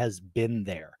guy who has been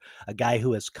there, a guy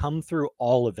who has come through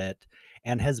all of it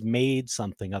and has made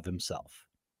something of himself,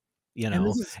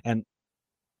 and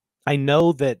I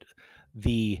know that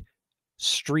the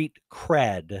street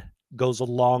cred goes a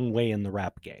long way in the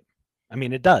rap game. I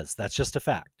mean, it does. That's just a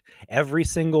fact. Every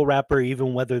single rapper,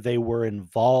 even whether they were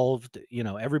involved,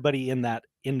 everybody in that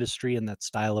industry and that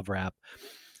style of rap,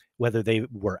 whether they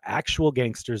were actual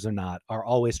gangsters or not, are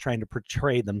always trying to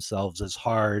portray themselves as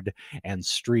hard and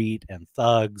street and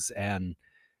thugs. And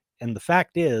the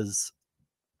fact is,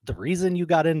 the reason you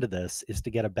got into this is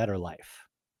to get a better life.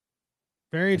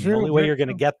 Very true. The only way you're going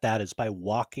to get that is by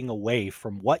walking away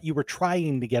from what you were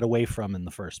trying to get away from in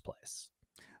the first place.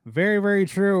 Very, very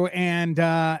true. And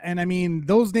I mean,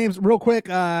 those names real quick.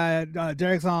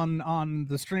 Derek's on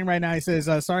the stream right now. He says,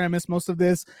 sorry, I missed most of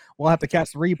this. We'll have to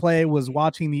catch the replay. Was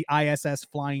watching the ISS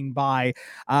flying by.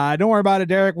 Don't worry about it,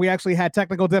 Derek. We actually had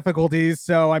technical difficulties.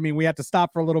 So, I mean, we had to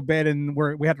stop for a little bit and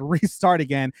we had to restart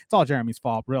again. It's all Jeremy's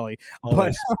fault, really.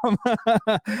 Always.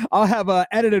 But I'll have an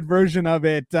edited version of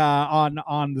it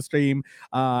on the stream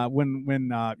when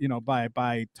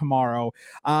by tomorrow.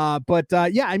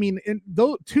 Yeah, I mean,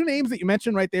 those two names that you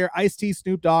mentioned right there, Ice-T,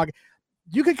 Snoop Dogg,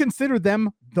 you could consider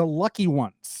them the lucky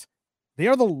ones. They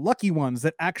are the lucky ones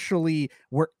that actually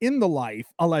were in the life,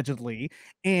 allegedly,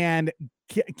 and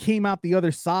came out the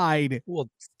other side,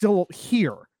 still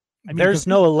here. I mean, there's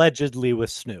no allegedly with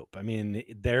Snoop. I mean,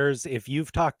 if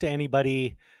you've talked to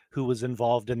anybody who was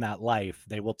involved in that life,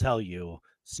 they will tell you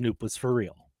Snoop was for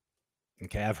real.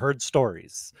 Okay, I've heard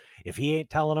stories. If he ain't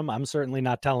telling them, I'm certainly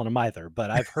not telling them either, but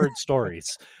I've heard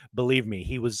stories. Believe me,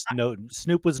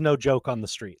 Snoop was no joke on the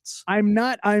streets. I'm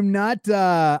not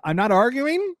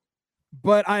arguing,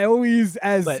 but I always,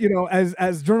 But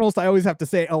as journalist, I always have to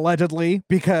say allegedly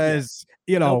because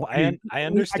nope, I mean, I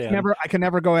understand. I can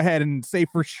never go ahead and say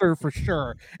for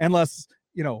sure unless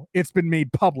it's been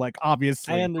made public,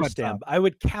 obviously. I But understand. I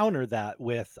would counter that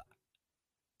with,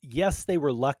 yes, they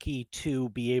were lucky to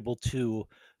be able to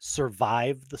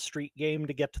survive the street game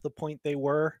to get to the point they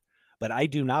were, but I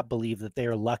do not believe that they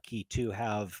are lucky to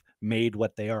have made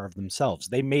what they are of themselves.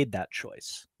 They made that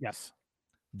choice. yes,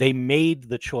 They made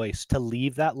the choice to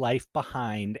leave that life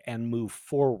behind and move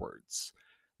forwards.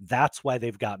 That's why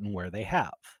they've gotten where they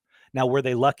have. Now, were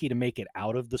they lucky to make it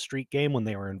out of the street game when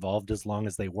they were involved as long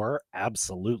as they were?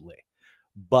 Absolutely.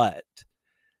 But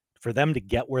for them to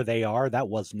get where they are, that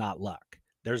was not luck.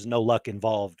 There's no luck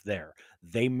involved there.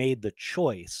 They made the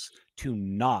choice to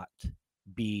not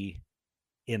be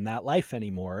in that life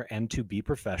anymore and to be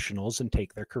professionals and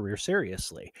take their career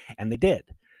seriously. And they did.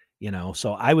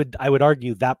 So I would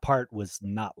argue that part was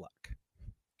not luck.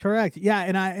 correct. Yeah,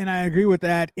 and I agree with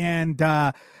that. And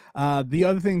the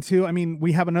other thing too, I mean,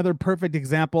 we have another perfect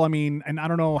example. I mean, and I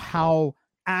don't know how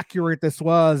accurate this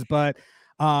was, but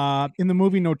in the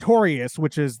movie Notorious,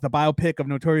 which is the biopic of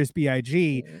Notorious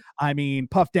B.I.G., I mean,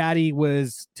 Puff Daddy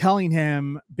was telling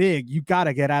him, Big, you got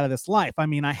to get out of this life. I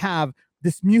mean, I have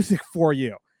this music for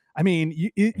you. I mean,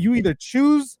 you either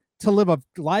choose to live a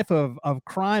life of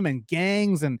crime and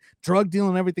gangs and drug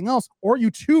dealing and everything else, or you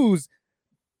choose,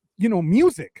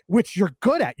 music, which you're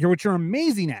good at, which you're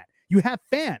amazing at. You have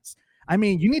fans. I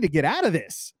mean, you need to get out of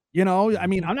this. I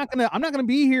mean, I'm not gonna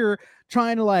be here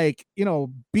trying to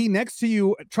be next to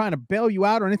you, trying to bail you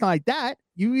out or anything like that.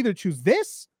 You either choose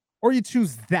this or you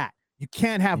choose that. You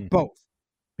can't have both,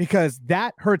 because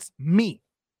that hurts me.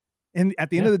 And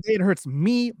at the end of the day, it hurts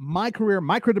me, my career,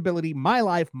 my credibility, my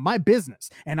life, my business.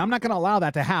 And I'm not going to allow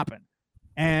that to happen.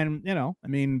 And, I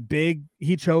mean, Big,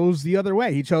 he chose the other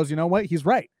way. He chose, you know what? He's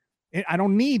right. I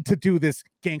don't need to do this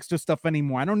gangster stuff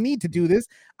anymore. I don't need to do this.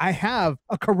 I have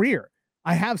a career.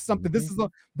 I have something. This is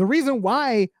the reason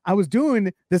why I was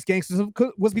doing this gangster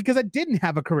stuff was because I didn't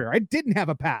have a career. I didn't have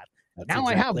a path. Now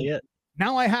I have it.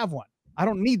 Now I have one. I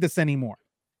don't need this anymore.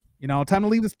 Time to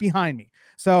leave this behind me.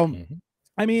 So,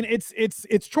 I mean, it's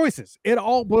choices. It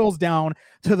all boils down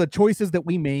to the choices that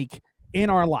we make in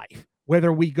our life,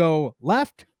 whether we go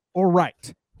left or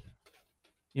right.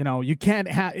 You can't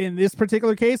have, in this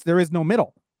particular case, there is no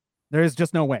middle. There is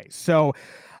just no way. So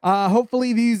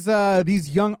hopefully these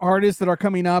young artists that are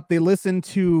coming up, they listen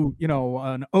to,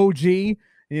 an OG,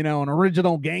 an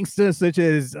original gangster such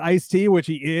as Ice-T, which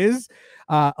he is,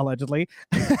 allegedly.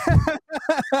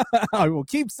 I will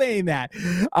keep saying that.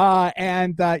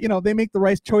 And they make the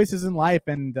right choices in life,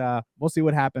 and we'll see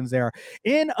what happens there.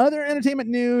 In other entertainment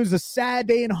news, a sad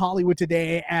day in Hollywood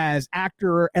today as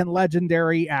actor and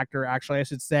legendary actor, actually, I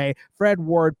should say, Fred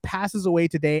Ward passes away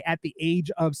today at the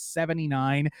age of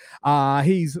 79.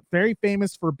 He's very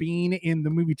famous for being in the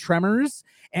movie Tremors,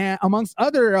 and amongst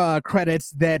other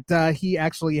credits that he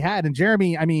actually had. And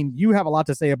Jeremy, I mean, you have a lot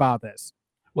to say about this.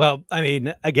 Well, I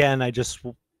mean, again,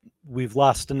 we've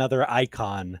lost another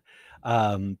icon,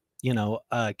 a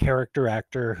character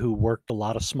actor who worked a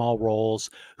lot of small roles,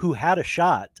 who had a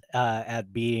shot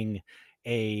at being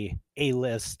a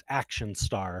A-list action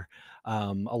star.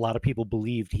 A lot of people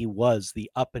believed he was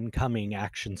the up-and-coming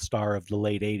action star of the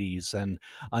late 80s, and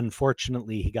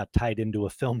unfortunately, he got tied into a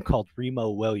film called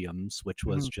Remo Williams, which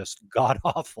was just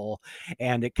god-awful,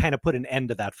 and it kind of put an end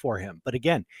to that for him. But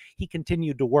again, he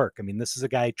continued to work. I mean, this is a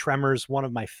guy, Tremors, one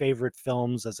of my favorite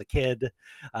films as a kid,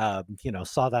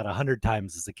 saw that 100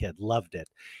 times as a kid, loved it.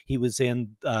 He was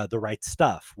in The Right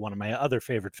Stuff, one of my other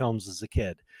favorite films as a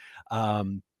kid.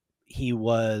 He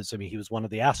was one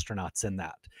of the astronauts in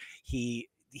that. He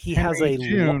has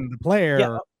June, the player.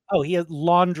 Yeah, he has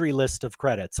laundry list of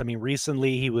credits. I mean,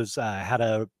 recently he was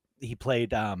he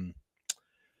played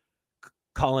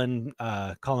Colin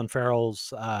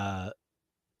Farrell's father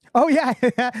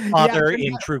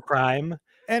in True Crime.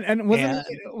 And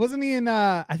wasn't he in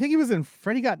I think he was in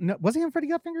Freddy Got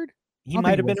Fingered? He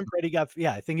might have been in Freddy Got,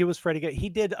 I think it was Freddy Got. He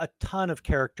did a ton of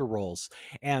character roles,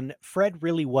 and Fred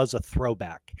really was a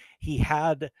throwback. He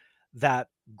had that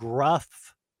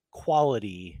gruff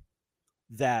quality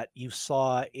that you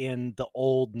saw in the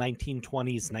old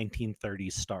 1920s,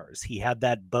 1930s stars. He had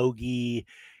that bogey,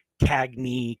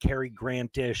 Cagney, Cary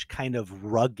Grant-ish kind of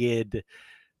rugged.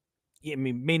 I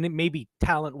mean, maybe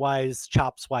talent-wise,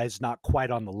 chops-wise, not quite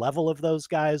on the level of those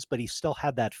guys, but he still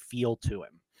had that feel to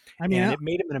him. I mean, and it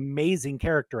made him an amazing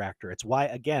character actor. It's why,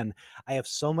 again, I have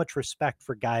so much respect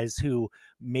for guys who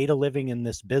made a living in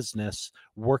this business,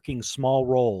 working small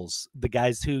roles. The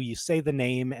guys who you say the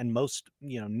name and most,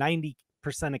 90%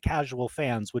 of casual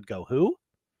fans would go, who?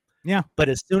 Yeah. But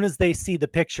as soon as they see the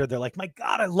picture, they're like, my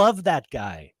God, I love that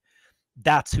guy.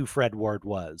 That's who Fred Ward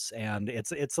was. And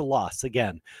it's a loss.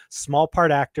 Again, small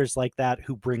part actors like that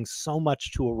who bring so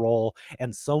much to a role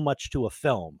and so much to a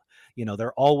film. You know,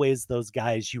 they're always those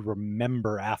guys you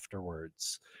remember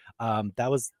afterwards. That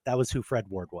was who Fred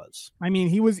Ward was. I mean,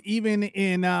 he was even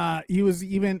in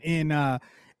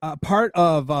part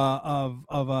of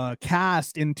a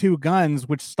cast in Two Guns,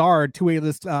 which starred two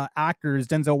A-list actors,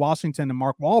 Denzel Washington and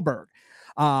Mark Wahlberg.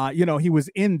 You know, he was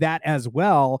in that as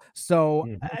well. So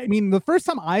I mean, the first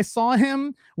time I saw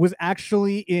him was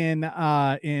actually in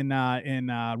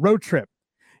Road Trip.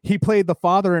 He played the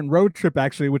father in Road Trip,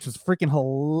 actually, which is freaking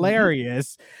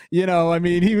hilarious. You know, I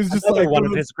mean, he was just Another like one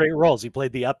of his great roles. He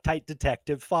played the uptight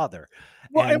detective father.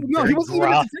 Well, no, he wasn't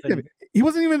even a detective. He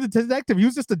wasn't even a detective. He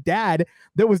was just a dad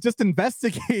that was just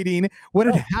investigating what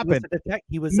had happened.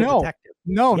 He was a detective.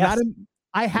 No, Yes. not in.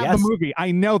 I have the movie.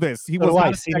 I know this. He was.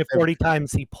 I've seen it 40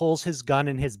 times. He pulls his gun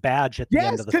and his badge at the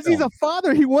end of the film. Yes, because he's a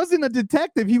father. He wasn't a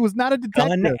detective. He was not a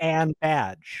detective. Gun and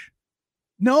badge.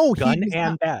 No, gun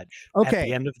and badge. Okay. At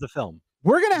the end of the film.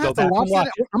 We're gonna have to watch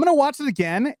it. I'm gonna watch it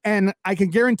again, and I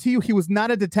can guarantee you, he was not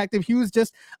a detective. He was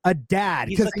just a dad.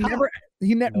 Because he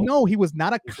was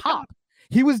not a cop.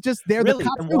 He was just there. Really? The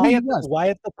cops knew why, who at he was.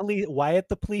 why at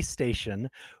the police station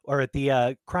or at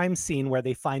the crime scene where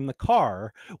they find the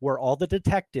car, were all the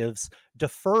detectives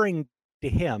deferring to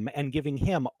him and giving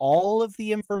him all of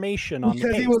the information on the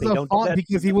case?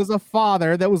 Because he was a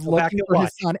father that was looking for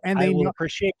his son, and I will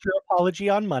appreciate your apology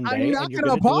on Monday. I'm not going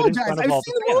to apologize. I've seen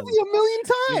the movie a million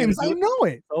times. I know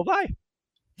it. So bye.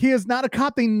 He is not a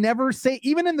cop. They never say,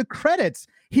 even in the credits,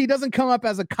 he doesn't come up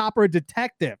as a cop or a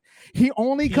detective. He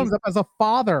only comes up as a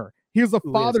father. He was the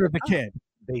father of the kid.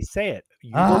 They say it.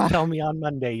 You will tell me on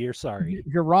Monday you're sorry.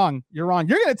 You're wrong. You're wrong.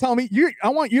 You're going to tell me. I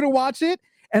want you to watch it,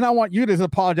 and I want you to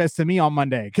apologize to me on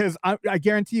Monday, because I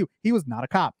guarantee you, he was not a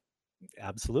cop.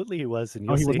 Absolutely, he was. And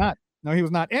no, he was not. No, he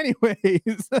was not.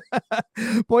 Anyways,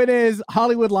 point is,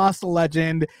 Hollywood lost a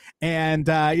legend, and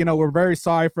we're very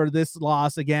sorry for this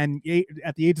loss. Again,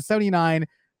 at the age of 79,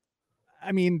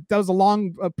 I mean, that was a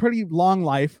pretty long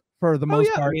life for the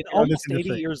most part. I mean, almost 80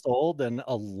 years old and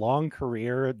a long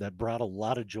career that brought a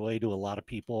lot of joy to a lot of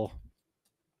people.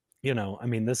 You know, I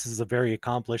mean, this is a very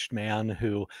accomplished man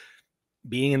who,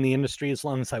 being in the industry as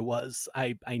long as I was,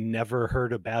 I never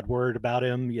heard a bad word about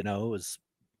him. You know,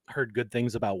 heard good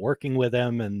things about working with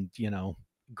him, and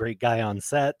great guy on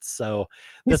set. So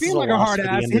he seemed like a hard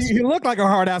ass. He looked like a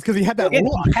hard ass because he had that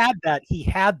look. He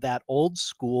had that old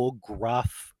school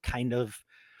gruff kind of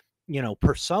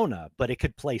persona, but it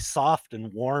could play soft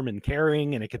and warm and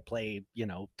caring, and it could play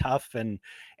tough and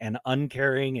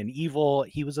uncaring and evil.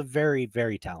 He was a very,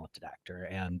 very talented actor,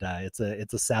 and it's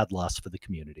a sad loss for the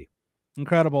community.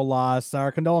 Incredible loss.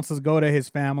 Our condolences go to his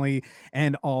family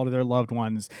and all of their loved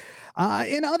ones.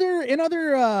 In other,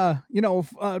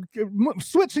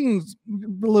 switching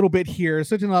a little bit here,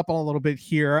 switching up a little bit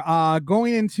here,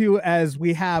 going into, as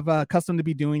we have accustomed to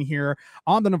be doing here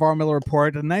on the Navarro-Miller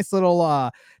Report, a nice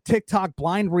little TikTok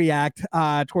blind react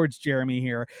towards Jeremy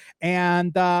here.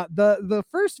 And the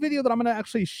first video that I'm going to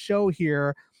actually show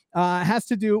here has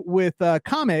to do with a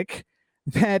comic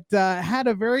that had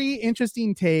a very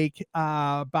interesting take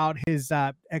about his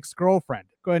ex-girlfriend.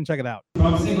 Go ahead and check it out.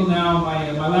 I'm single now.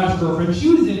 My last girlfriend, she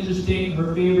was interesting.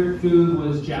 Her favorite food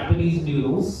was Japanese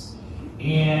noodles,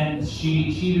 and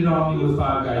she cheated on me with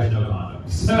 5 guys, no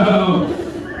condoms. So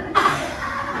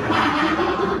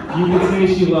yeah. You could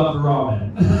say she loved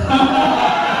ramen.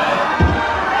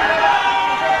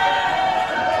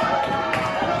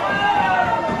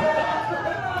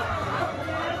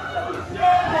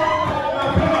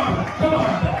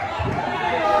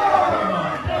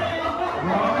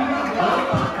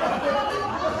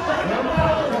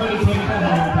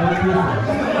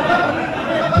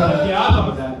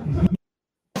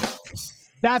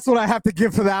 That's what I have to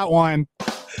give to that one.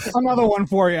 Another one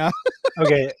for you.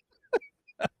 Okay.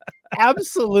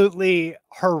 Absolutely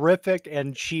horrific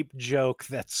and cheap joke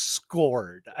that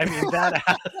scored. I mean, that.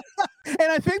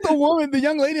 And I think the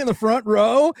young lady in the front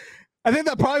row, I think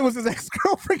that probably was his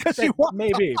ex-girlfriend, because she walked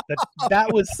maybe, but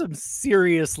that was some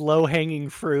serious low-hanging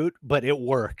fruit, but it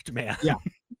worked, man. Yeah.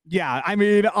 Yeah. I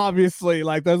mean, obviously,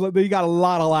 you got a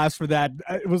lot of laughs for that.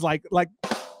 It was like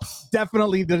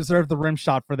definitely deserved the rim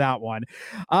shot for that one.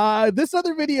 This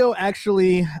other video,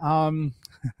 actually,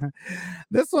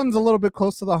 this one's a little bit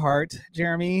close to the heart,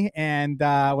 Jeremy. And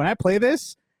when I play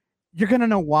this, you're going to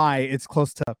know why it's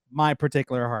close to my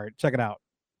particular heart. Check it out.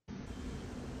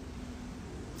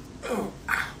 Oh,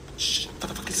 shit, what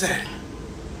the fuck is that?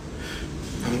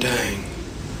 I'm dying.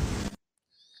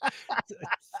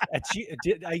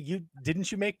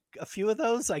 Didn't you make a few of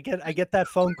those? I get that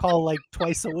phone call like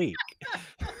twice a week.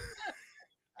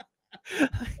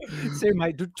 Say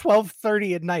my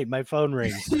 12:30 at night, my phone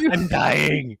rings. I'm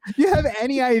dying. You have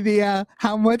any idea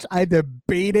how much I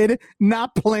debated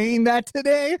not playing that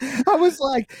today? I was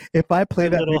like, if I play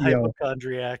that little video,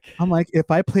 hypochondriac. I'm like,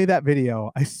 if I play that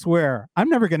video, I swear I'm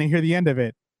never gonna hear the end of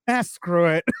it. Screw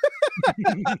it.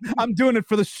 I'm doing it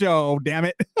for the show, damn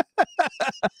it.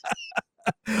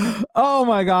 Oh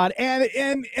my god.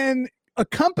 And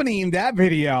accompanying that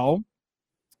video,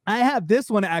 I have this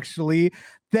one actually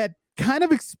that kind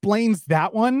of explains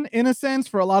that one in a sense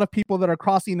for a lot of people that are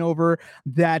crossing over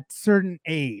that certain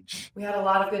age. We had a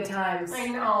lot of good times. I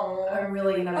know. I'm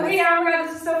really gonna. Okay, Amber,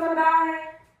 this is so fun. Bye.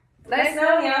 Nice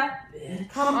knowing ya.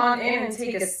 Come on in and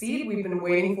take a seat. We've been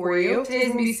waiting for you. Today's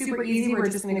gonna be super easy. We're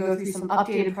just gonna go through some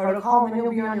updated protocol and then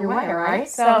you'll be on your way, alright?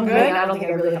 Sound good? I don't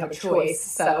think I really have a choice.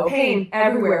 So, pain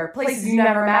everywhere, places you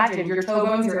never imagined. Your toe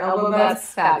bones, your elbow bones. That's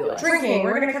fabulous. Drinking,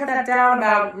 we're gonna cut that down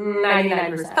about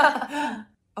 99%.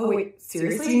 Oh wait,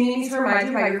 seriously? Do you need me to remind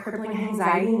you about your crippling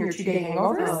anxiety and your 2-day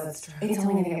hangovers? Oh, that's true. It's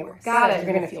only gonna get worse. Got it.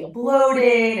 You're gonna feel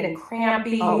bloated and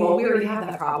crampy. Oh, well, we already have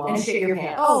that problem. And shit your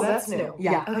pants. Oh, that's new.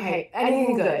 Yeah. Okay.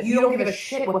 Anything good. You don't give a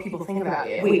shit what people think about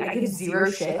you. Wait, I give 0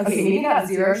 shits. Okay, maybe not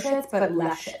 0 shits, but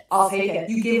less shits. I'll take it.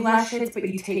 You give less shits, but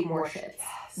you take more shits.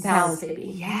 Balance,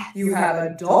 baby. Yes. You have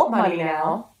adult money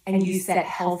now, and you set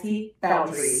healthy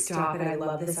boundaries. Stop it. I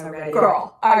love this already.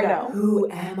 Girl, I know. Who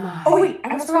am I? Oh, wait, I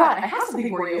almost forgot. I have something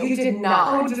for you. You did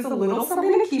not. Oh, just a little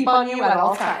something to keep on you at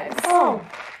all times. Oh,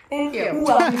 Thank you.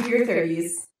 Welcome to your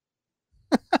 30s.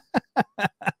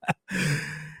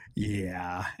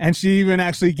 Yeah, and she even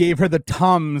actually gave her the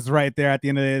Tums right there at the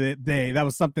end of the day. That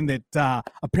was something that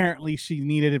apparently she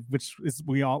needed, which is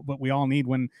what we all need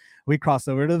when we cross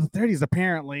over to the 30s,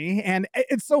 apparently. And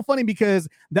it's so funny because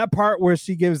that part where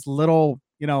she gives little,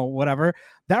 whatever,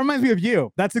 that reminds me of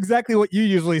you. That's exactly what you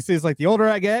usually see. Is like the older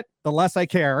I get, the less I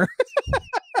care.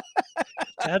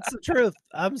 That's the truth.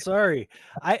 I'm sorry.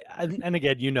 And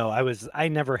again, I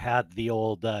never had the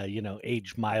old,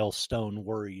 age milestone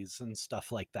worries and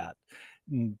stuff like that.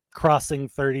 Crossing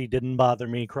 30 didn't bother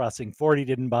me. Crossing 40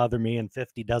 didn't bother me, and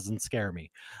 50 doesn't scare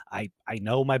me. I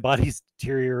know my body's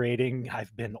deteriorating.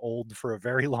 I've been old for a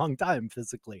very long time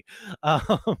physically,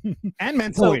 and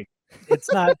mentally. So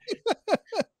it's not.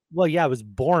 Well, yeah, I was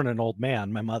born an old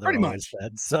man. My mother always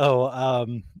said so.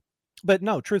 But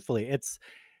no, truthfully,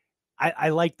 I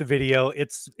like the video.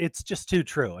 It's just too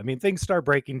true. I mean, things start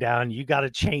breaking down. You got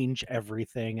to change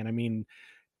everything. And I mean,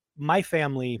 my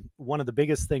family, one of the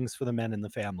biggest things for the men in the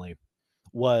family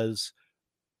was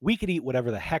we could eat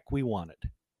whatever the heck we wanted,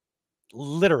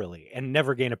 literally, and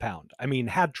never gain a pound. I mean,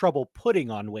 had trouble putting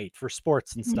on weight for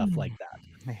sports and stuff like that.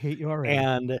 I hate you already.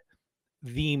 And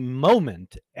the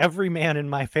moment every man in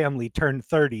my family turned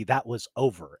 30, that was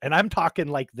over. And I'm talking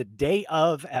like the day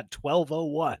of at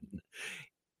 12:01.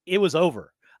 It was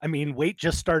over. I mean, weight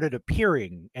just started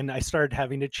appearing, and I started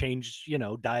having to change,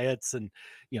 diets and,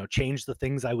 change the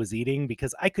things I was eating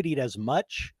because I could eat as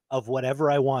much of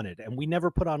whatever I wanted, and we never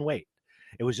put on weight.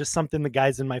 It was just something the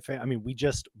guys in my family, I mean, we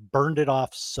just burned it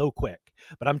off so quick.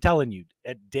 But I'm telling you,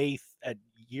 at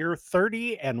year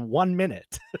 30 and 1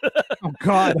 minute, oh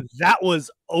God, that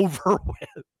was over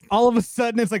with. All of a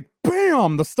sudden, it's like,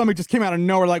 bam, the stomach just came out of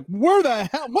nowhere. Like, where the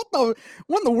hell? What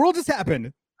in the world just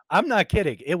happened? I'm not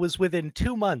kidding. It was within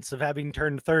 2 months of having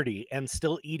turned 30 and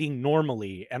still eating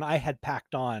normally. And I had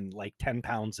packed on like 10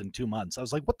 pounds in 2 months. I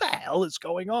was like, what the hell is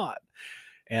going on?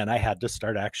 And I had to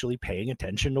start actually paying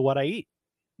attention to what I eat.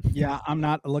 Yeah, I'm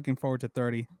not looking forward to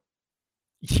 30.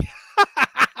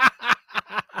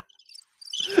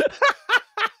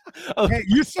 Okay,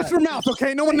 you shut your mouth,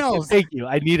 okay? No one knows. Thank you.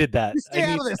 I needed that. You stay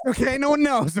out of this, okay? No one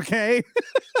knows, okay?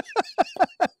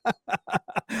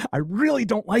 I really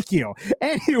don't like you.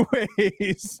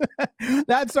 Anyways,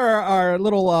 that's our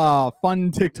little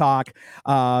fun TikTok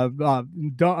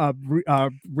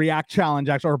react challenge,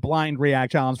 actually, or blind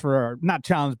react challenge for, not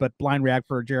challenge, but blind react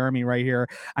for Jeremy right here.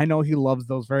 I know he loves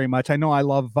those very much. I know I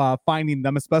love finding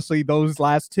them, especially those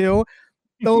last two.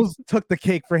 Those took the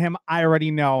cake for him. I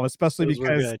already know, especially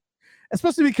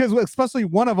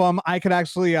one of them I could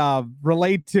actually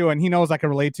relate to, and he knows I can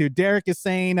relate to. Derek is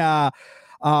saying, it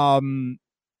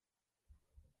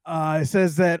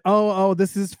says that,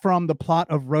 this is from the plot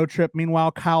of Road Trip.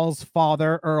 Meanwhile, Kyle's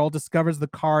father, Earl, discovers the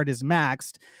card is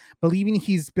maxed. Believing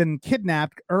he's been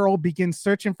kidnapped, Earl begins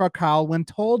searching for Kyle when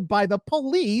told by the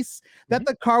police that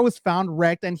the car was found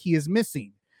wrecked and he is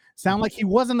missing. Sound like he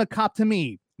wasn't a cop to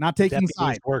me. Not taking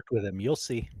sides. Worked with him. You'll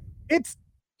see. He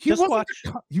wasn't.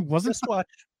 Just watch.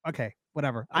 Okay.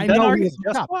 whatever. I'm I done know he arguing. was the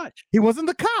Just cop. watch. He wasn't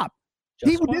the cop.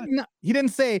 Just watch. He didn't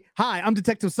say, "Hi, I'm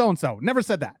Detective so and so." Never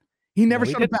said that. He never No,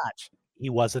 he showed a didn't. badge. He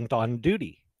wasn't on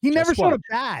duty. He never Just showed a watch.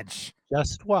 badge.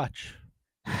 Just watch.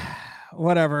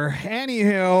 Whatever.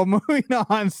 Anywho, moving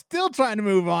on. Still trying to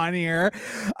move on here.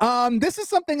 This is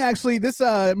something actually.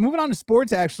 Moving on to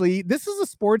sports. Actually, this is a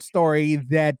sports story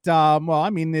that. Well, I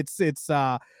mean, it's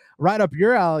right up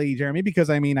your alley, Jeremy, because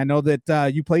I mean, I know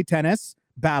that you play tennis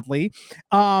badly.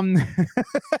 I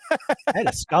had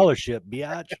a scholarship,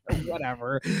 biatch.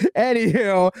 Whatever.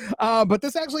 Anywho, but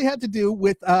this actually had to do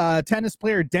with tennis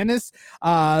player Denis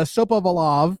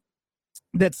Shapovalov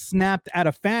that snapped at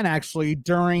a fan actually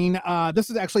during this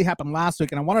has actually happened last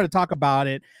week, and I wanted to talk about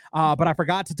it, but I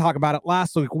forgot to talk about it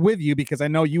last week with you because I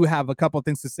know you have a couple of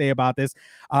things to say about this.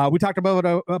 We talked about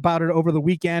it over the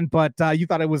weekend, but you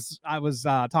thought I was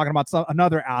talking about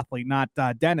another athlete, not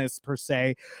Dennis per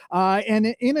se.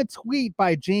 And in a tweet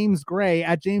by James Gray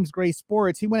at James Gray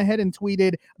Sports, he went ahead and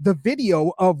tweeted the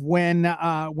video of when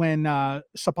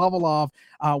Shapovalov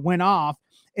went off.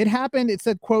 It happened, it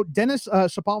said, quote, Denis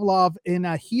Shapovalov in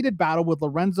a heated battle with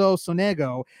Lorenzo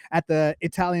Sonego at the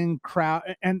Italian crowd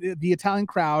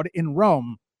in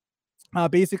Rome.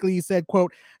 Basically, he said,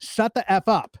 quote, shut the F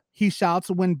up, he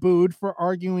shouts when booed for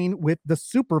arguing with the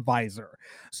supervisor.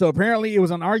 So apparently it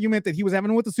was an argument that he was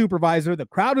having with the supervisor. The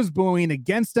crowd was booing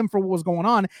against him for what was going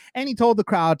on, and he told the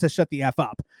crowd to shut the F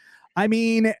up. I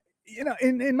mean, you know,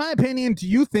 in my opinion, do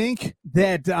you think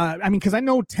that, because I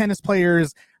know tennis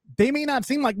players, they may not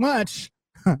seem like much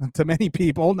to many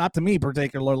people, not to me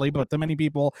particularly, but to many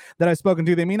people that I've spoken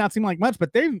to, they may not seem like much,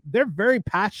 but they're very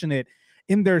passionate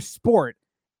in their sport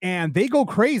and they go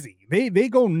crazy. They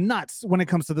go nuts when it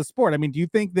comes to the sport. I mean, do you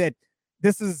think that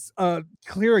this is a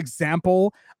clear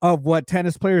example of what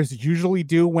tennis players usually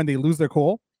do when they lose their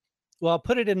cool? Well, I'll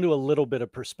put it into a little bit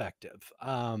of perspective.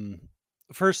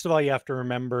 First of all, you have to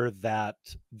remember that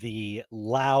the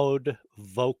loud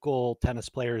vocal tennis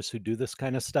players who do this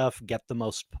kind of stuff get the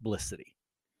most publicity.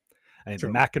 I mean, the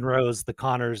McEnroes, the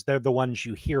Connors, they're the ones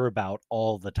you hear about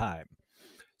all the time.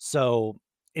 So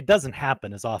it doesn't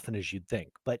happen as often as you'd think.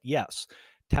 But yes,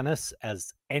 tennis,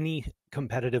 as any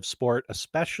competitive sport,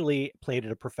 especially played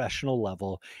at a professional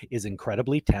level, is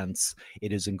incredibly tense.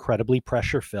 It is incredibly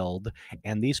pressure filled.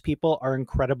 And these people are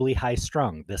incredibly high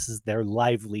strung. This is their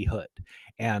livelihood.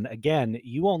 And again,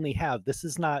 you don't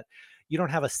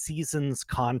have a season's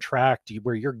contract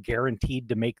where you're guaranteed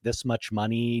to make this much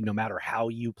money no matter how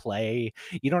you play.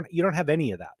 You don't have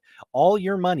any of that. All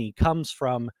your money comes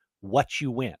from what you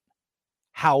win,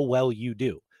 how well you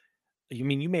do. I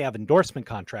mean, you may have endorsement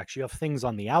contracts, you have things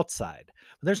on the outside,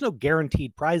 but there's no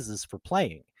guaranteed prizes for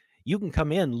playing. You can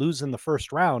come in, lose in the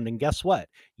first round, and guess what?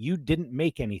 You didn't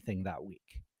make anything that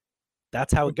week.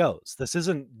 That's how it goes.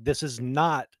 This is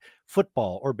not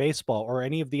football or baseball or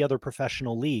any of the other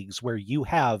professional leagues where you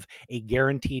have a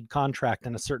guaranteed contract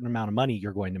and a certain amount of money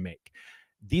you're going to make.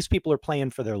 These people are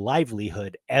playing for their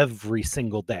livelihood every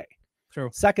single day. True.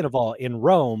 Second of all, in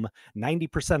Rome,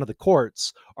 90% of the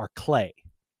courts are clay.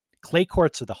 Clay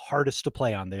courts are the hardest to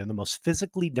play on. They are the most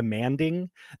physically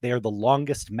demanding. They are the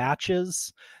longest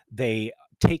matches. They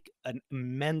take an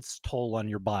immense toll on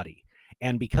your body.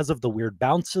 And because of the weird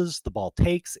bounces the ball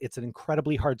takes, it's an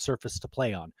incredibly hard surface to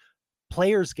play on.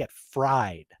 Players get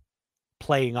fried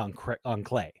playing on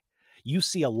clay. You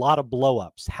see a lot of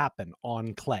blowups happen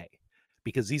on clay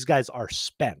because these guys are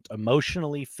spent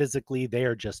emotionally, physically. They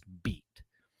are just beat.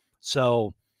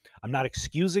 So I'm not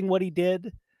excusing what he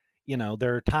did. You know,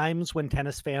 there are times when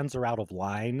tennis fans are out of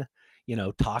line, you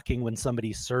know, talking when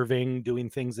somebody's serving, doing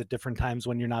things at different times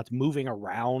when you're not, moving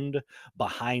around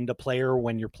behind a player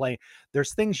when you're playing.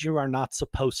 There's things you are not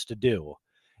supposed to do.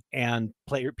 And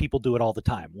people do it all the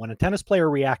time. When a tennis player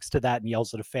reacts to that and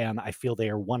yells at a fan, I feel they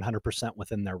are 100%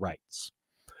 within their rights.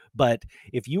 But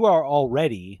if you are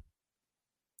already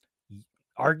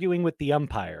arguing with the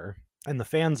umpire and the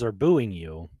fans are booing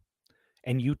you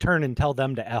and you turn and tell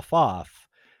them to F off,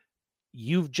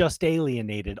 you've just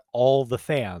alienated all the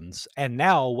fans. And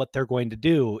now what they're going to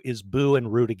do is boo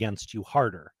and root against you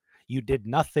harder. You did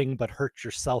nothing but hurt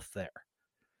yourself there.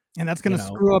 And that's going to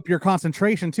screw up your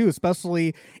concentration too,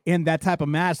 especially in that type of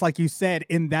match. Like you said,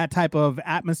 in that type of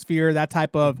atmosphere, that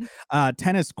type of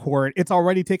tennis court, it's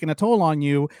already taken a toll on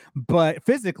you, but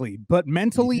physically, but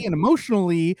mentally and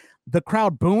emotionally, the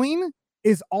crowd booing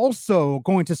is also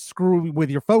going to screw with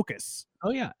your focus.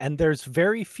 Oh yeah. And there's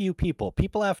very few people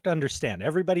have to understand.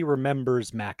 Everybody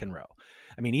remembers McEnroe.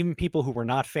 I mean, even people who were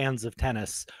not fans of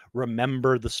tennis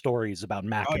remember the stories about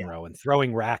McEnroe and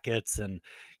throwing rackets and,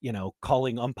 you know,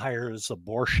 calling umpires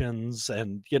abortions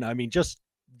and, you know, I mean, just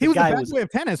He was the bad boy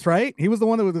of tennis, right? He was the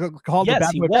one that was called the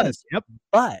bad boy of tennis. Yep.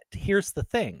 But here's the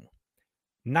thing.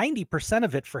 90%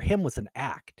 of it for him was an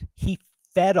act. He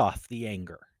fed off the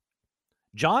anger.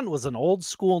 John was an old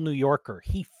school New Yorker.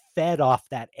 He fed off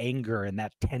that anger and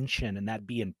that tension and that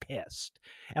being pissed.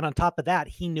 And on top of that,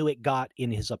 he knew it got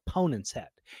in his opponent's head.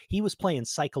 He was playing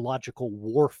psychological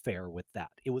warfare with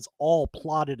that. It was all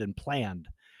plotted and planned.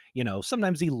 You know,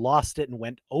 sometimes he lost it and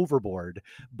went overboard,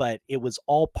 but it was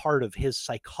all part of his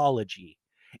psychology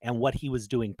and what he was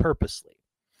doing purposely.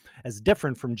 As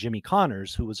different from Jimmy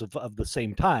Connors, who was of the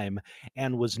same time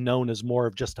and was known as more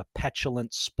of just a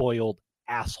petulant, spoiled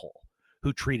asshole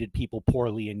who treated people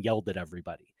poorly and yelled at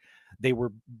everybody. They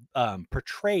were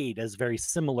portrayed as very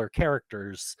similar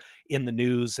characters in the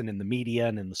news and in the media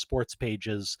and in the sports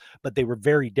pages, but they were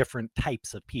very different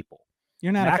types of people.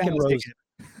 You're not McEnroe's.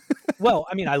 Well,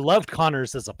 I mean, I loved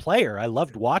Connors as a player. I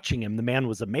loved watching him. The man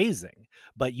was amazing.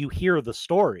 But you hear the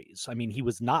stories. I mean, he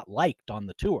was not liked on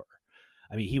the tour.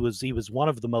 I mean, he was one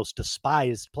of the most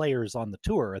despised players on the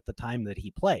tour at the time that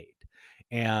he played.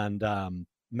 And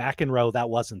McEnroe, that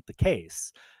wasn't the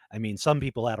case. I mean, some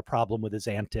people had a problem with his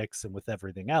antics and with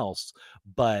everything else,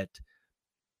 but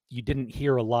you didn't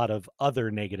hear a lot of other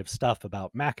negative stuff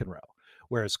about McEnroe.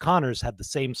 Whereas Connors had the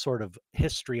same sort of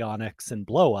histrionics and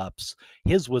blow-ups.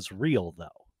 His was real, though.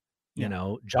 You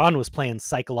know, John was playing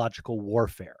psychological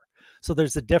warfare. So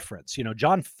there's a difference. You know,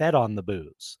 John fed on the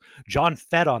booze. John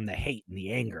fed on the hate and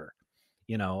the anger.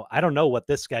 You know, I don't know what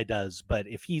this guy does, but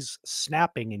if he's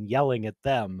snapping and yelling at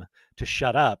them to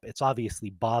shut up, it's obviously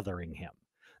bothering him.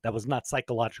 That was not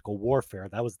psychological warfare.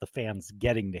 That was the fans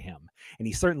getting to him. And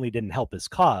he certainly didn't help his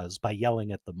cause by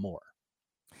yelling at them more.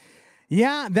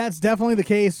 Yeah, that's definitely the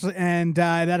case. And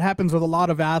that happens with a lot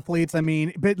of athletes. I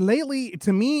mean, but lately,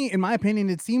 to me, in my opinion,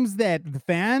 it seems that the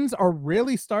fans are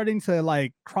really starting to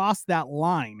like cross that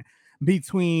line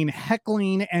between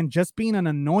heckling and just being an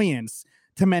annoyance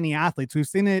to many athletes. We've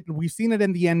seen it in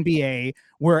the NBA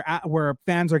where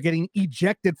fans are getting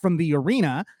ejected from the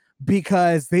arena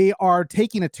because they are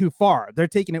taking it too far. They're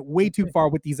taking it way too far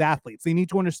with these athletes. They need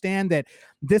to understand that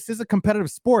this is a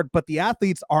competitive sport, but the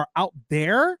athletes are out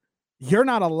there. You're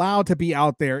not allowed to be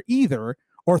out there either,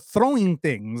 or throwing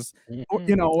things, or,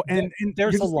 you know, and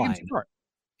there's a line.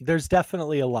 There's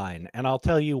definitely a line. And I'll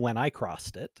tell you when I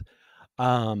crossed it.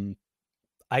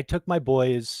 I took my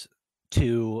boys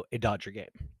to a Dodger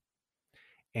game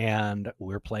and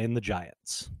we're playing the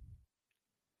Giants.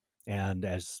 And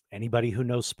as anybody who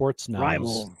knows sports knows,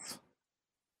 rivals.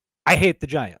 I hate the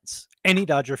Giants. Any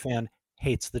Dodger fan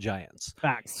hates the Giants.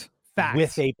 Facts.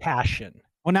 With a passion.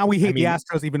 Well, now we hate the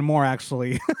Astros even more,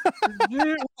 actually.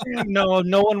 No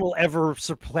one will ever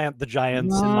supplant the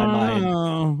Giants in my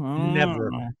mind.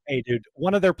 Never. Hey, dude,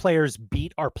 one of their players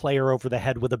beat our player over the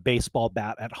head with a baseball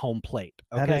bat at home plate.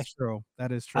 Okay? That is true.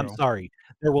 That is true. I'm sorry.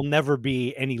 There will never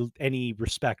be any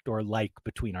respect or like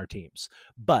between our teams.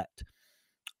 But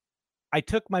I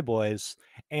took my boys,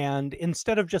 and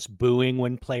instead of just booing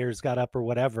when players got up or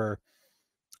whatever,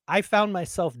 I found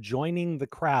myself joining the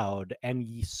crowd and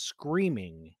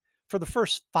screaming for the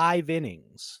first 5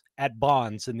 innings at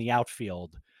Bonds in the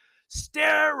outfield,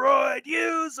 "Steroid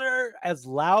user," as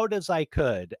loud as I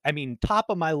could. I mean, top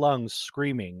of my lungs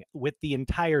screaming with the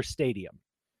entire stadium.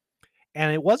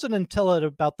 And it wasn't until at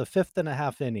about the 5th and a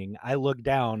half inning, I look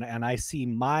down and I see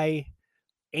my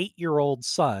 8-year-old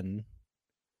son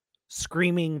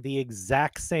screaming the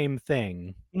exact same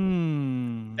thing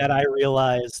that I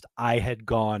realized I had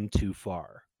gone too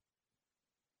far.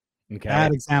 Okay.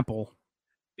 Bad example.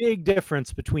 Big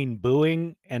difference between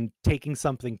booing and taking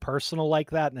something personal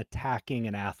like that and attacking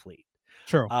an athlete.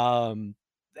 True. And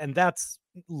that's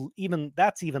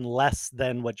even less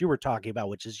than what you were talking about,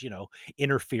 which is, you know,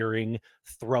 interfering,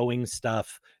 throwing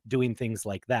stuff, doing things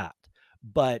like that.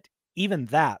 But even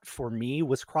that for me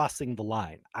was crossing the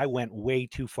line. I went way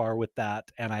too far with that,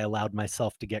 and I allowed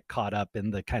myself to get caught up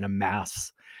in the kind of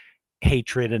mass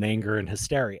hatred and anger and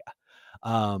hysteria.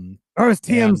 Or was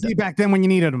TMZ back then when you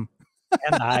needed them?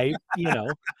 And I,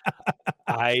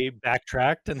 I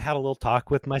backtracked and had a little talk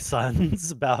with my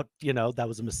sons about, that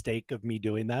was a mistake of me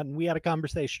doing that. And we had a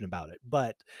conversation about it.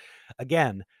 But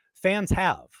again, fans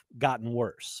have gotten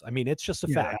worse. I mean, it's just a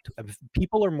fact.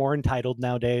 People are more entitled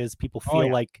nowadays. People feel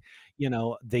like,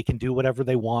 they can do whatever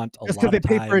they want. Just because they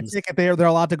pay for a ticket, they're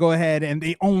allowed to go ahead and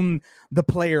they own the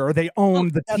player or they own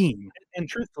the team. And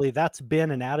truthfully, that's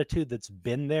been an attitude that's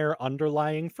been there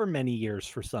underlying for many years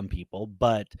for some people,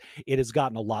 but it has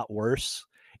gotten a lot worse.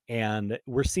 And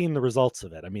we're seeing the results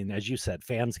of it. I mean, as you said,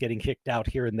 fans getting kicked out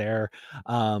here and there.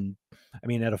 I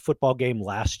mean, at a football game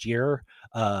last year,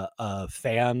 a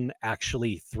fan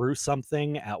actually threw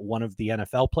something at one of the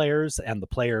NFL players, and the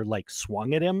player like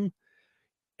swung at him,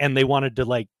 and they wanted to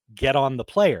like get on the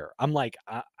player. I'm like,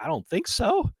 I don't think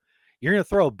so. You're going to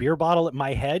throw a beer bottle at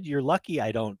my head? You're lucky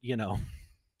I don't, Well,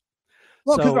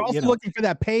 because So, they're also looking for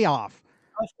that payoff.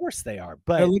 Of course they are,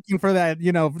 They're but looking for that,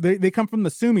 they come from the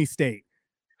Sumi state.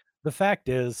 the fact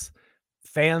is,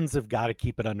 fans have got to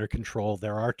keep it under control.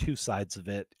 There are two sides of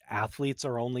it. Athletes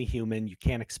are only human. You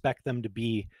can't expect them to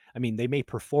be, I mean, they may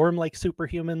perform like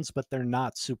superhumans, but they're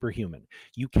not superhuman.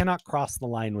 You cannot cross the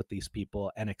line with these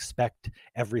people and expect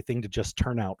everything to just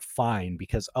turn out fine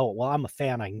because, oh, well, I'm a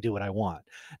fan, I can do what I want.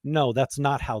 No, that's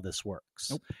not how this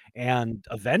works. Nope. And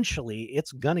eventually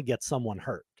it's going to get someone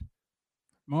hurt.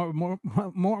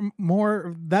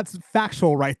 More. That's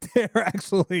factual right there,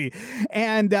 actually.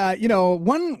 And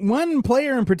one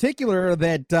player in particular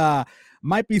that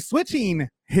might be switching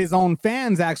his own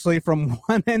fans actually from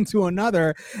one end to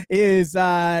another is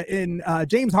in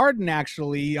James Harden.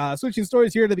 Actually, switching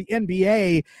stories here to the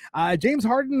NBA. James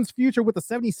Harden's future with the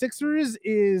 76ers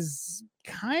is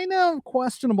kind of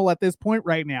questionable at this point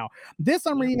right now. This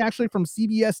I'm reading actually from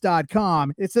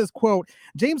CBS.com. It says, quote,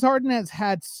 James Harden has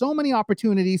had so many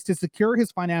opportunities to secure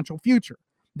his financial future.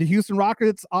 The Houston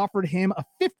Rockets offered him a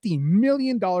 $50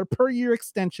 million per year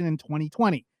extension in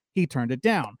 2020. He turned it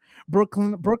down.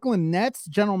 Brooklyn Nets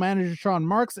general manager Sean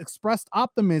Marks expressed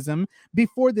optimism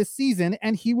before this season,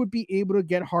 and he would be able to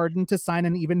get Harden to sign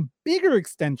an even bigger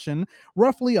extension,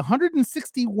 roughly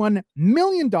 $161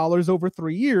 million over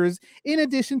 3 years, in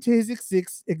addition to his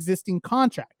existing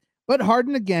contract. But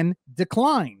Harden again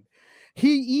declined.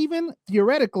 He even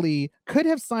theoretically could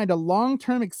have signed a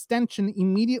long-term extension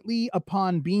immediately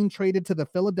upon being traded to the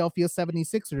Philadelphia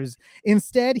 76ers.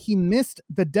 Instead, he missed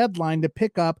the deadline to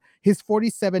pick up his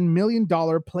 $47 million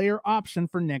player option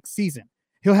for next season.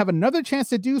 He'll have another chance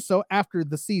to do so after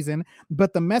the season,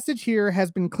 but the message here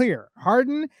has been clear.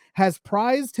 Harden has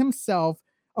prized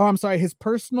his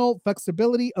personal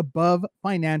flexibility above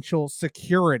financial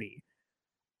security.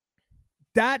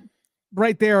 That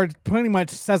right there pretty much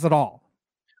says it all.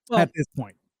 Well, at this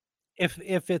point,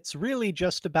 if it's really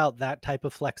just about that type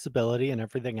of flexibility and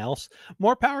everything else,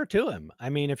 more power to him. I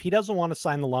mean, if he doesn't want to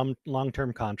sign the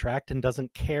long-term contract and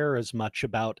doesn't care as much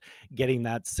about getting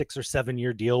that 6 or 7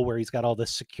 year deal where he's got all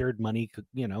this secured money,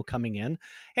 coming in,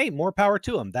 hey, more power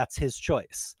to him. That's his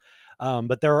choice.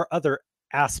 But there are other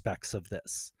aspects of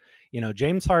this.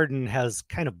 James Harden has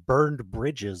kind of burned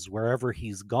bridges wherever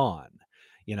he's gone.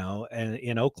 And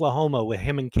in Oklahoma with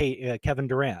him and Kevin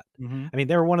Durant. Mm-hmm. I mean,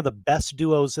 they were one of the best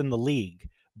duos in the league,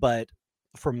 but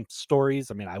from stories,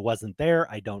 I mean, I wasn't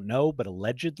there, I don't know, but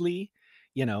allegedly,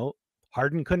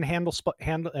 Harden couldn't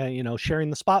handle sharing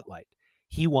the spotlight.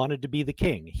 He wanted to be the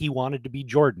king. He wanted to be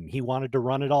Jordan. He wanted to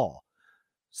run it all.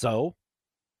 So,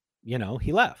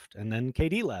 he left, and then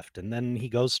KD left, and then he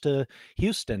goes to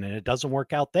Houston and it doesn't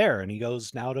work out there. And he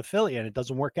goes now to Philly and it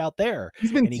doesn't work out there.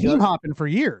 He's been team hopping for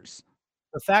years.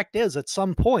 The fact is, at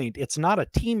some point, it's not a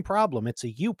team problem. It's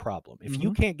a you problem. If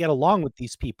you can't get along with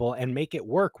these people and make it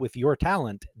work with your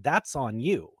talent, that's on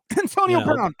you. Antonio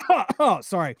Brown. Oh,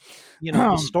 sorry.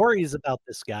 The stories about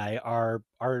this guy are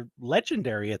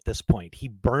legendary at this point. He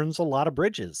burns a lot of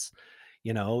bridges.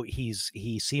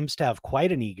 He seems to have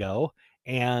quite an ego,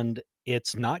 and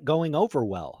it's not going over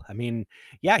well. I mean,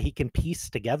 yeah, he can piece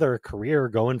together a career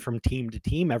going from team to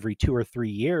team every 2 or 3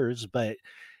 years, but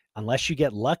unless you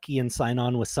get lucky and sign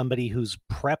on with somebody who's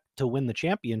prepped to win the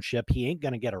championship, he ain't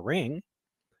going to get a ring.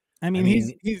 I mean,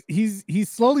 he's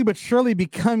slowly but surely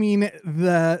becoming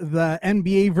the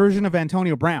NBA version of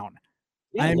Antonio Brown.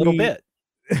 Yeah, a little bit.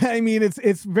 I mean,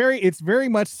 it's very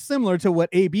much similar to what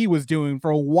AB was doing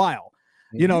for a while.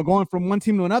 Mm-hmm. Going from one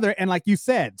team to another, and like you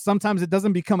said, sometimes it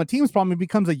doesn't become a team's problem; it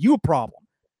becomes a you problem.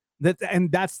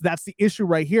 That's the issue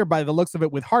right here, by the looks of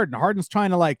it, with Harden. Harden's trying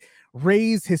to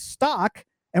raise his stock.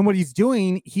 And what he's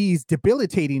doing, he's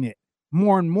debilitating it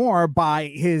more and more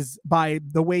by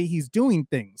the way he's doing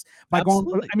things.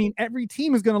 Every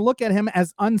team is going to look at him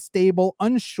as unstable,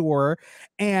 unsure,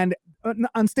 and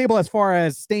unstable as far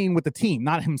as staying with the team,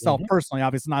 not himself personally,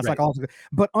 obviously not psychologically,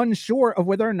 but unsure of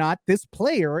whether or not this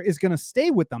player is going to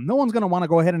stay with them. No one's going to want to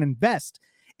go ahead and invest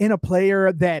in a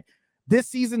player that this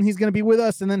season he's going to be with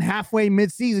us, and then halfway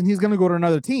mid-season he's going to go to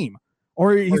another team.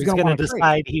 Or he's going to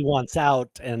decide he wants out,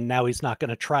 and now he's not going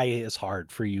to try as hard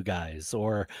for you guys.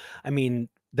 Or, I mean,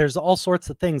 there's all sorts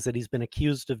of things that he's been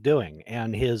accused of doing,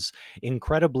 and his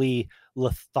incredibly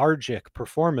lethargic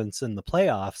performance in the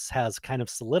playoffs has kind of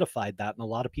solidified that in a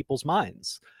lot of people's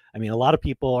minds. I mean, a lot of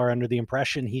people are under the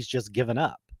impression he's just given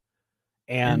up.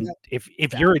 And if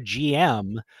you're a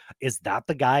GM, is that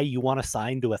the guy you want to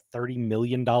sign to a $30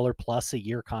 million plus a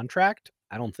year contract?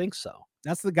 I don't think so.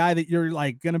 That's the guy that you're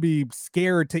like going to be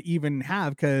scared to even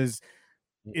have, because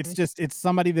it's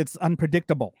somebody that's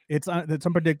unpredictable. It's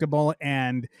unpredictable.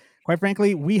 And quite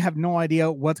frankly, we have no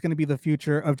idea what's going to be the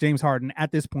future of James Harden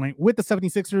at this point with the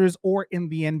 76ers or in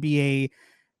the NBA,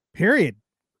 period.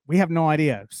 We have no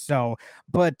idea. So,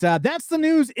 but that's the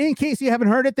news in case you haven't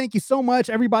heard it. Thank you so much,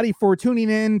 everybody, for tuning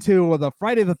in to the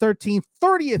Friday the 13th,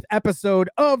 30th episode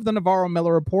of the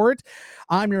Navarro-Miller Report.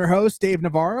 I'm your host, Dave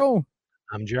Navarro.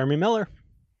 I'm Jeremy Miller.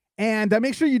 And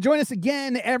make sure you join us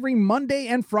again every Monday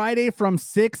and Friday from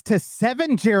 6 to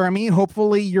 7, Jeremy.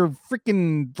 Hopefully your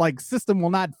freaking system will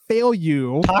not fail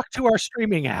you. Talk to our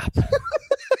streaming app.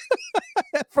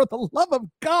 For the love of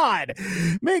God,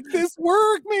 make this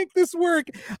work.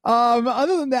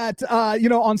 Other than that,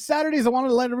 on Saturdays, I wanted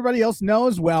to let everybody else know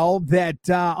as well that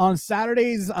on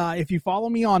Saturdays, if you follow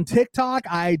me on TikTok,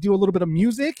 I do a little bit of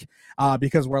music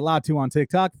because we're allowed to on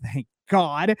TikTok. Thank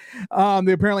God.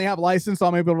 They apparently have a license, so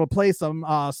I'm able to play some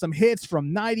hits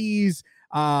from 90s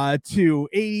to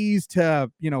 80s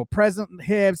to present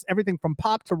hits, everything from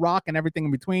pop to rock and everything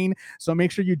in between. So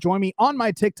make sure you join me on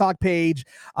my TikTok page.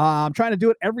 I'm trying to do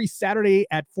it every Saturday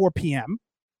at 4 p.m.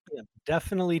 Yeah,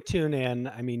 definitely tune in.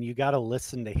 I mean, you got to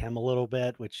listen to him a little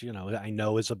bit, which I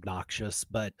know is obnoxious,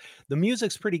 but the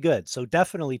music's pretty good. So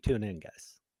definitely tune in,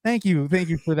 guys. Thank you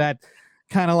for that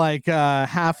kind of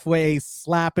halfway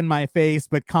slap in my face,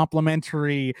 but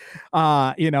complimentary,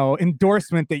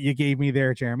 endorsement that you gave me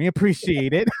there, Jeremy.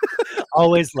 Appreciate it.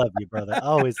 Always love you, brother.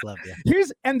 Always love you.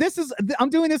 I'm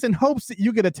doing this in hopes that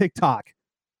you get a TikTok.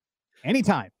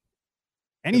 Anytime.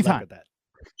 Good luck with that.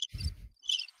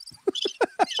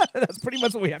 That's pretty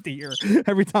much what we have to hear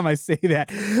every time I say that.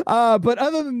 But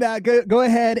other than that, go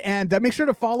ahead and make sure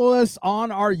to follow us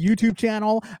on our YouTube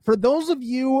channel. For those of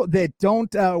you that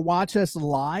don't watch us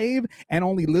live and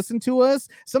only listen to us,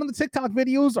 some of the TikTok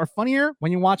videos are funnier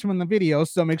when you watch them in the video.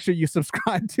 So make sure you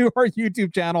subscribe to our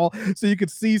YouTube channel so you can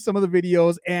see some of the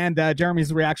videos and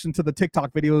Jeremy's reaction to the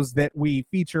TikTok videos that we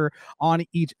feature on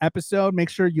each episode. Make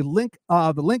sure you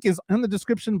the link is in the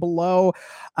description below.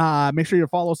 Make sure you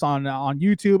follow us on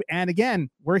YouTube. And again,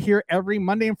 we're here every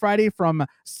Monday and Friday from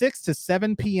 6 to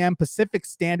 7 p.m. Pacific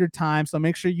Standard Time. So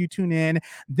make sure you tune in.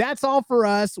 That's all for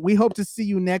us. We hope to see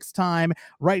you next time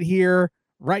right here,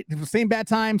 same bad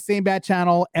time, same bad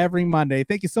channel every Monday.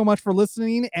 Thank you so much for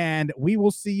listening, and we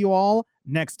will see you all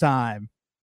next time.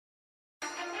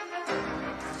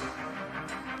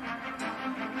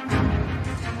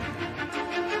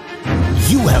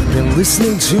 You have been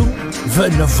listening to the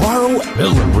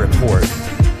Navarro-Miller Report.